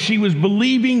knowing she was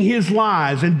believing his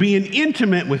lies and being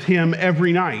intimate with him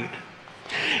every night?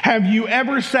 Have you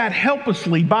ever sat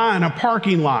helplessly by in a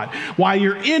parking lot while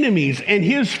your enemies and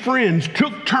his friends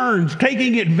took turns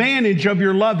taking advantage of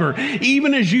your lover,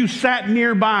 even as you sat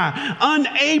nearby,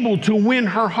 unable to win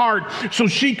her heart so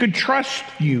she could trust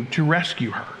you to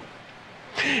rescue her?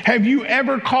 Have you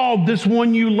ever called this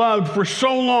one you loved for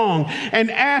so long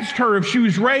and asked her if she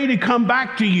was ready to come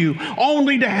back to you,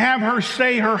 only to have her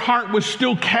say her heart was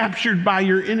still captured by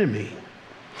your enemy?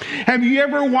 Have you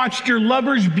ever watched your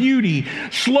lover's beauty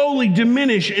slowly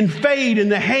diminish and fade in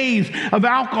the haze of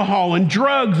alcohol and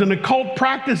drugs and occult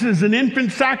practices and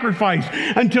infant sacrifice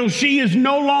until she is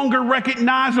no longer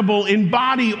recognizable in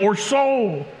body or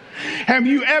soul? Have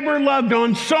you ever loved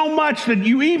on so much that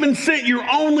you even sent your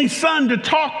only son to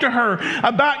talk to her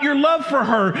about your love for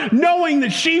her, knowing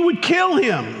that she would kill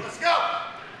him? Let's go.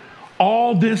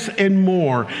 All this and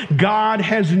more God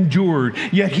has endured,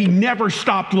 yet he never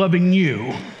stopped loving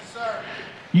you.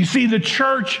 You see, the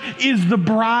church is the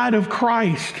bride of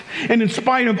Christ. And in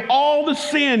spite of all the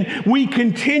sin we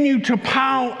continue to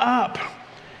pile up,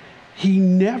 he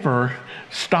never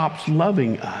stops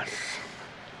loving us.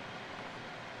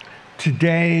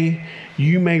 Today,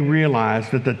 you may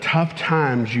realize that the tough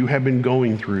times you have been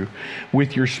going through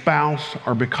with your spouse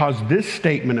are because this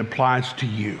statement applies to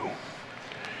you.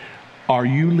 Are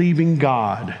you leaving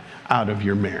God out of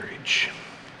your marriage?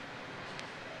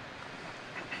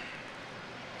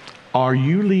 Are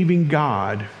you leaving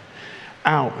God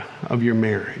out of your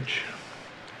marriage?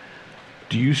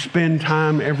 Do you spend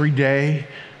time every day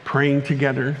praying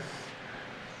together,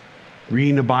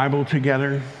 reading the Bible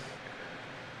together,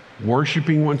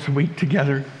 worshiping once a week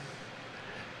together?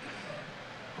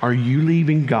 Are you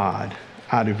leaving God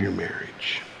out of your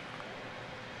marriage?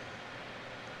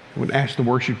 I would ask the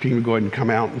worship team to go ahead and come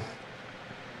out.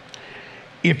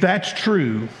 If that's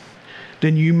true,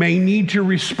 then you may need to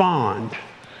respond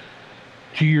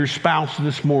to your spouse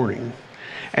this morning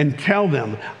and tell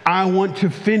them, I want to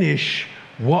finish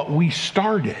what we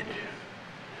started.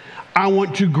 I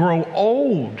want to grow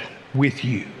old with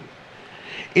you.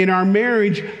 In our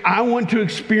marriage, I want to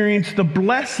experience the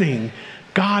blessing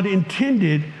God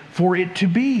intended for it to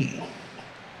be.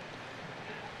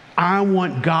 I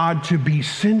want God to be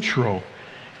central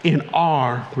in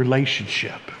our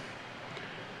relationship.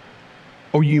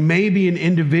 Or you may be an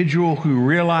individual who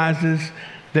realizes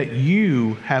that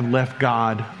you have left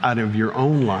God out of your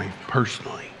own life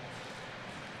personally.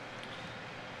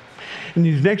 In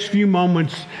these next few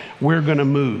moments, we're going to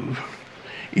move.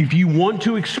 If you want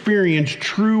to experience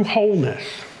true wholeness,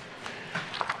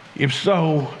 if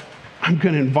so, I'm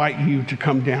going to invite you to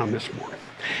come down this morning.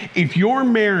 If your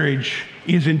marriage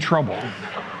is in trouble,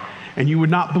 and you would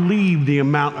not believe the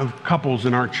amount of couples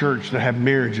in our church that have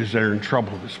marriages that are in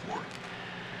trouble this morning,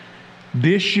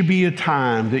 this should be a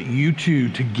time that you two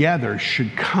together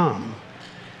should come.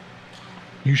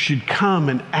 You should come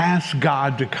and ask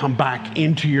God to come back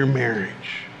into your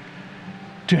marriage,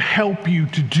 to help you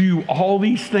to do all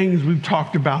these things we've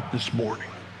talked about this morning.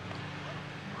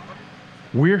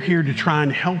 We're here to try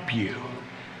and help you,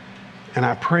 and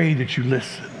I pray that you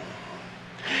listen.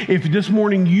 If this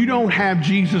morning you don't have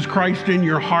Jesus Christ in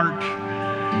your heart,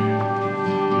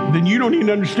 then you don't even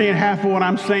understand half of what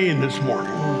I'm saying this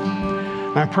morning.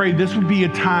 And I pray this would be a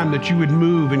time that you would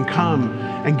move and come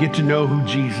and get to know who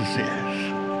Jesus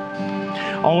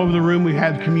is. All over the room, we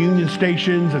have communion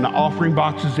stations and the offering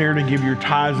boxes there to give your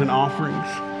tithes and offerings.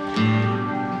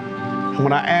 And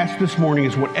what I ask this morning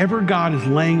is whatever God is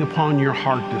laying upon your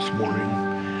heart this morning,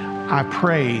 I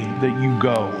pray that you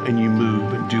go and you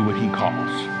move and do what he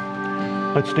calls.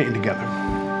 Let's stand together.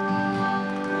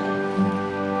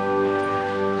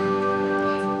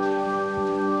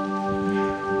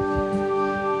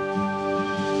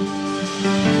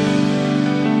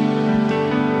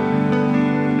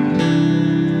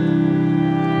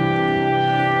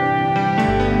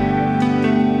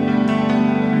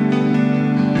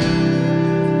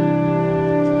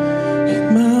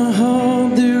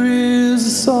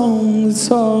 It's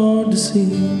hard to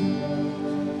sing,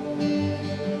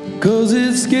 'cause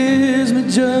it scares me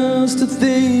just to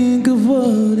think of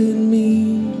what it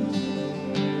means.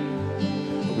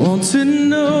 I want to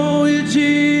know you,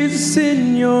 Jesus,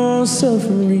 in your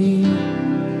suffering.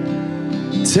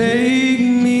 Take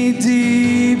me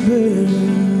deeper.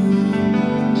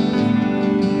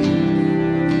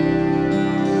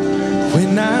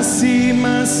 When I see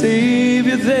my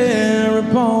Savior there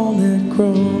upon that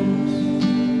cross,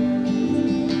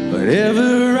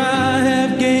 whatever I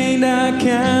have gained, I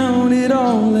count it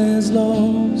all as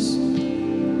loss.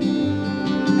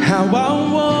 How I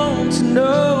want to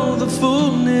know the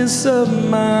fullness of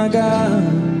my God.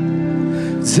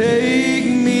 Take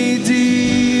me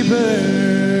deeper.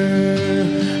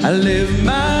 I lift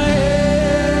my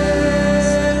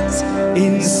hands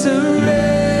in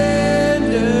surrender.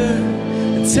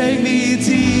 Take me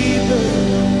deeper.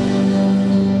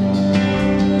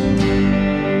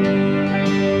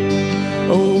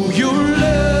 Oh, your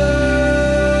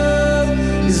love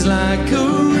is like a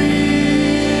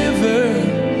river.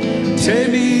 Take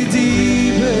me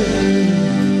deeper.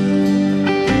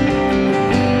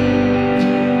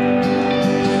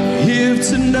 If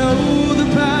to know the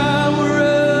power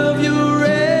of your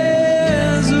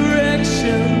resurrection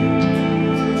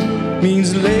means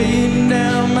laying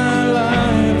down my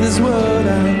life, is what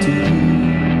I do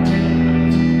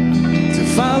to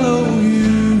follow you.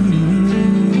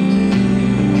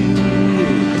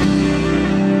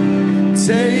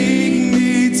 Take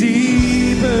me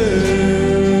deeper.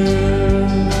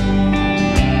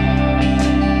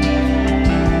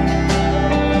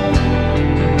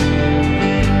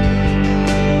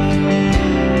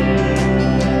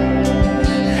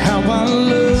 How I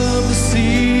love to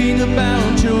sing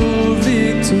about your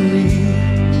victory,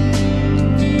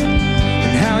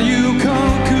 and how you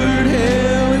conquered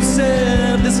hell and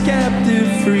set this captive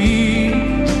free.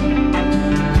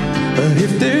 But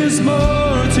if there's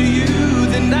more to you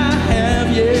than I have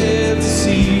yet to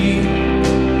see,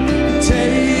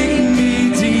 take me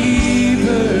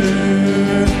deeper.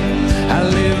 I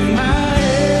lift my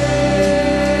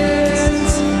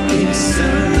hands in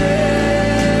surrender.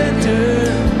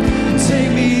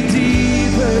 Take me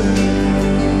deeper.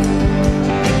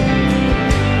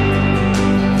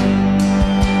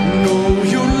 Know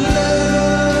your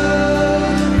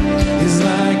love is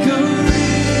like a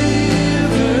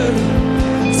river.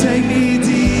 Take me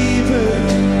deeper.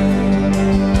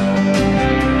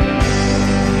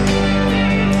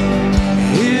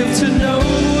 If to know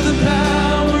the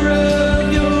power of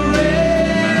your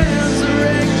resurrection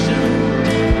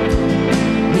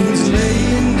means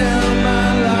laying down my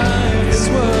life, is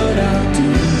what I'll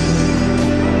do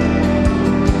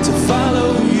to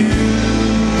follow you.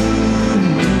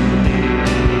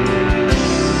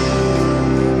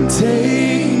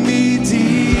 Take me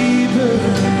deeper.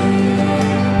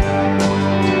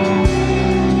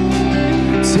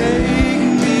 Take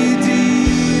me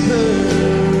deeper.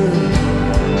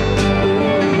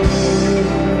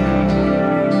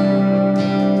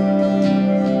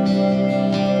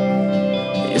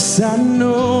 Yes, I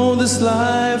know this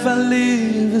life I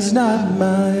live is not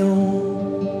my own,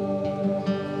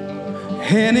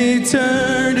 and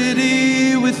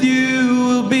eternity with you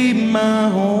will be my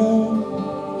home.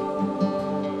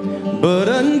 But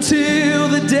until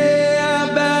the day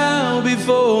I bow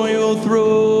before your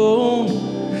throne,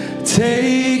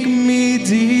 take me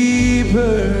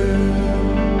deeper.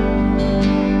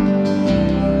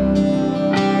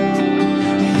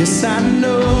 Yes, I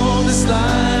know this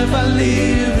life I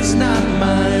live is not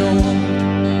my own,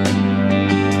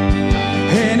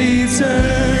 and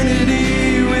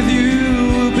eternity with you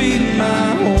will be my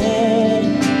home.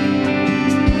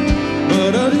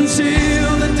 But until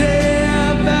the day I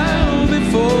bow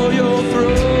before your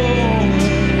throne,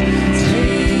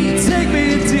 take me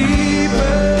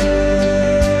deeper.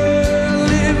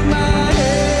 Lift my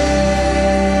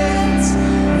hands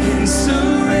in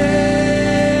surrender.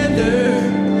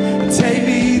 Take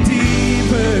me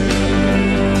deeper.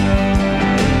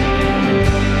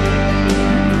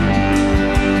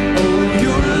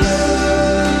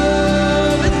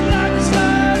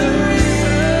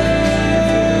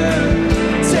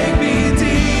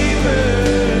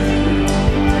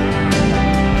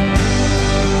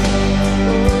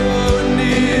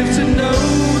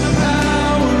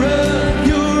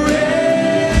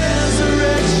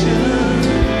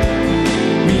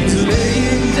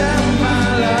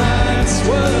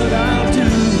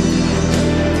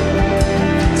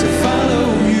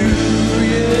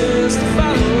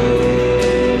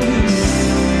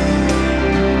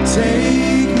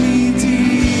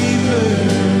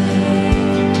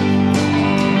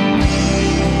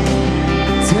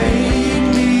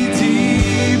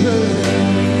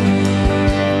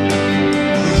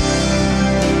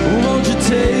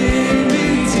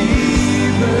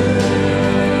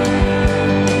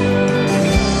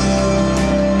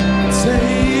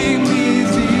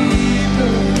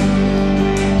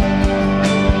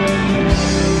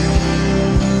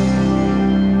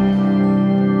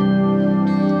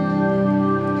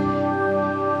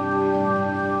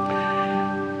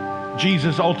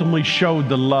 Jesus ultimately showed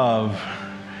the love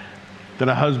that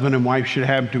a husband and wife should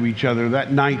have to each other,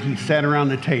 that night he sat around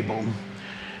the table and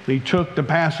he took the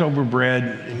Passover bread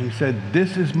and he said,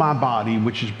 "This is my body,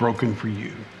 which is broken for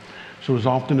you. So as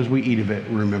often as we eat of it,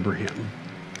 remember him."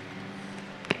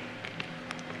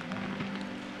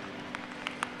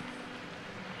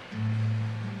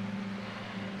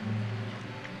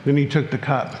 Then he took the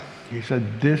cup. He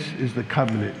said, "This is the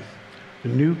covenant, the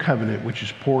new covenant, which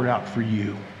is poured out for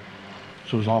you.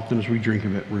 So as often as we drink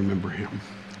of it, remember him."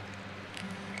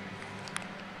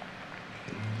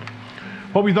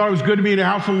 Hope you thought it was good to be in the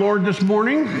house of the Lord this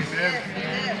morning.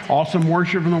 Amen. Awesome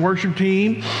worship from the worship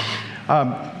team.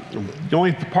 The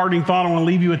only parting thought I want to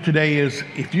leave you with today is,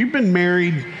 if you've been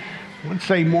married, let's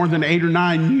say more than 8 or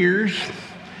 9 years,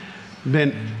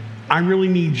 then I really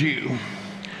need you.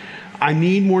 I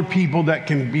need more people that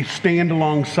can stand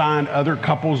alongside other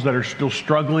couples that are still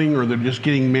struggling or they're just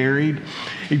getting married.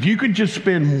 If you could just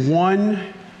spend one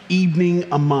evening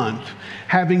a month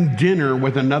having dinner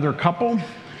with another couple,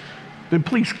 then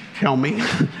please tell me,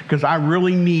 because I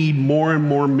really need more and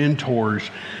more mentors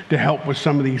to help with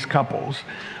some of these couples.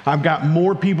 I've got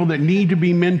more people that need to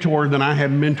be mentored than I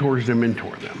have mentors to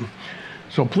mentor them.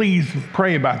 So please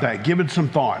pray about that. Give it some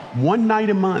thought. One night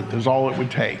a month is all it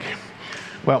would take.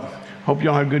 Well, hope you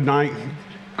all have a good night.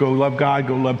 Go love God,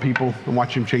 go love people, and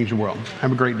watch him change the world.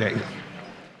 Have a great day.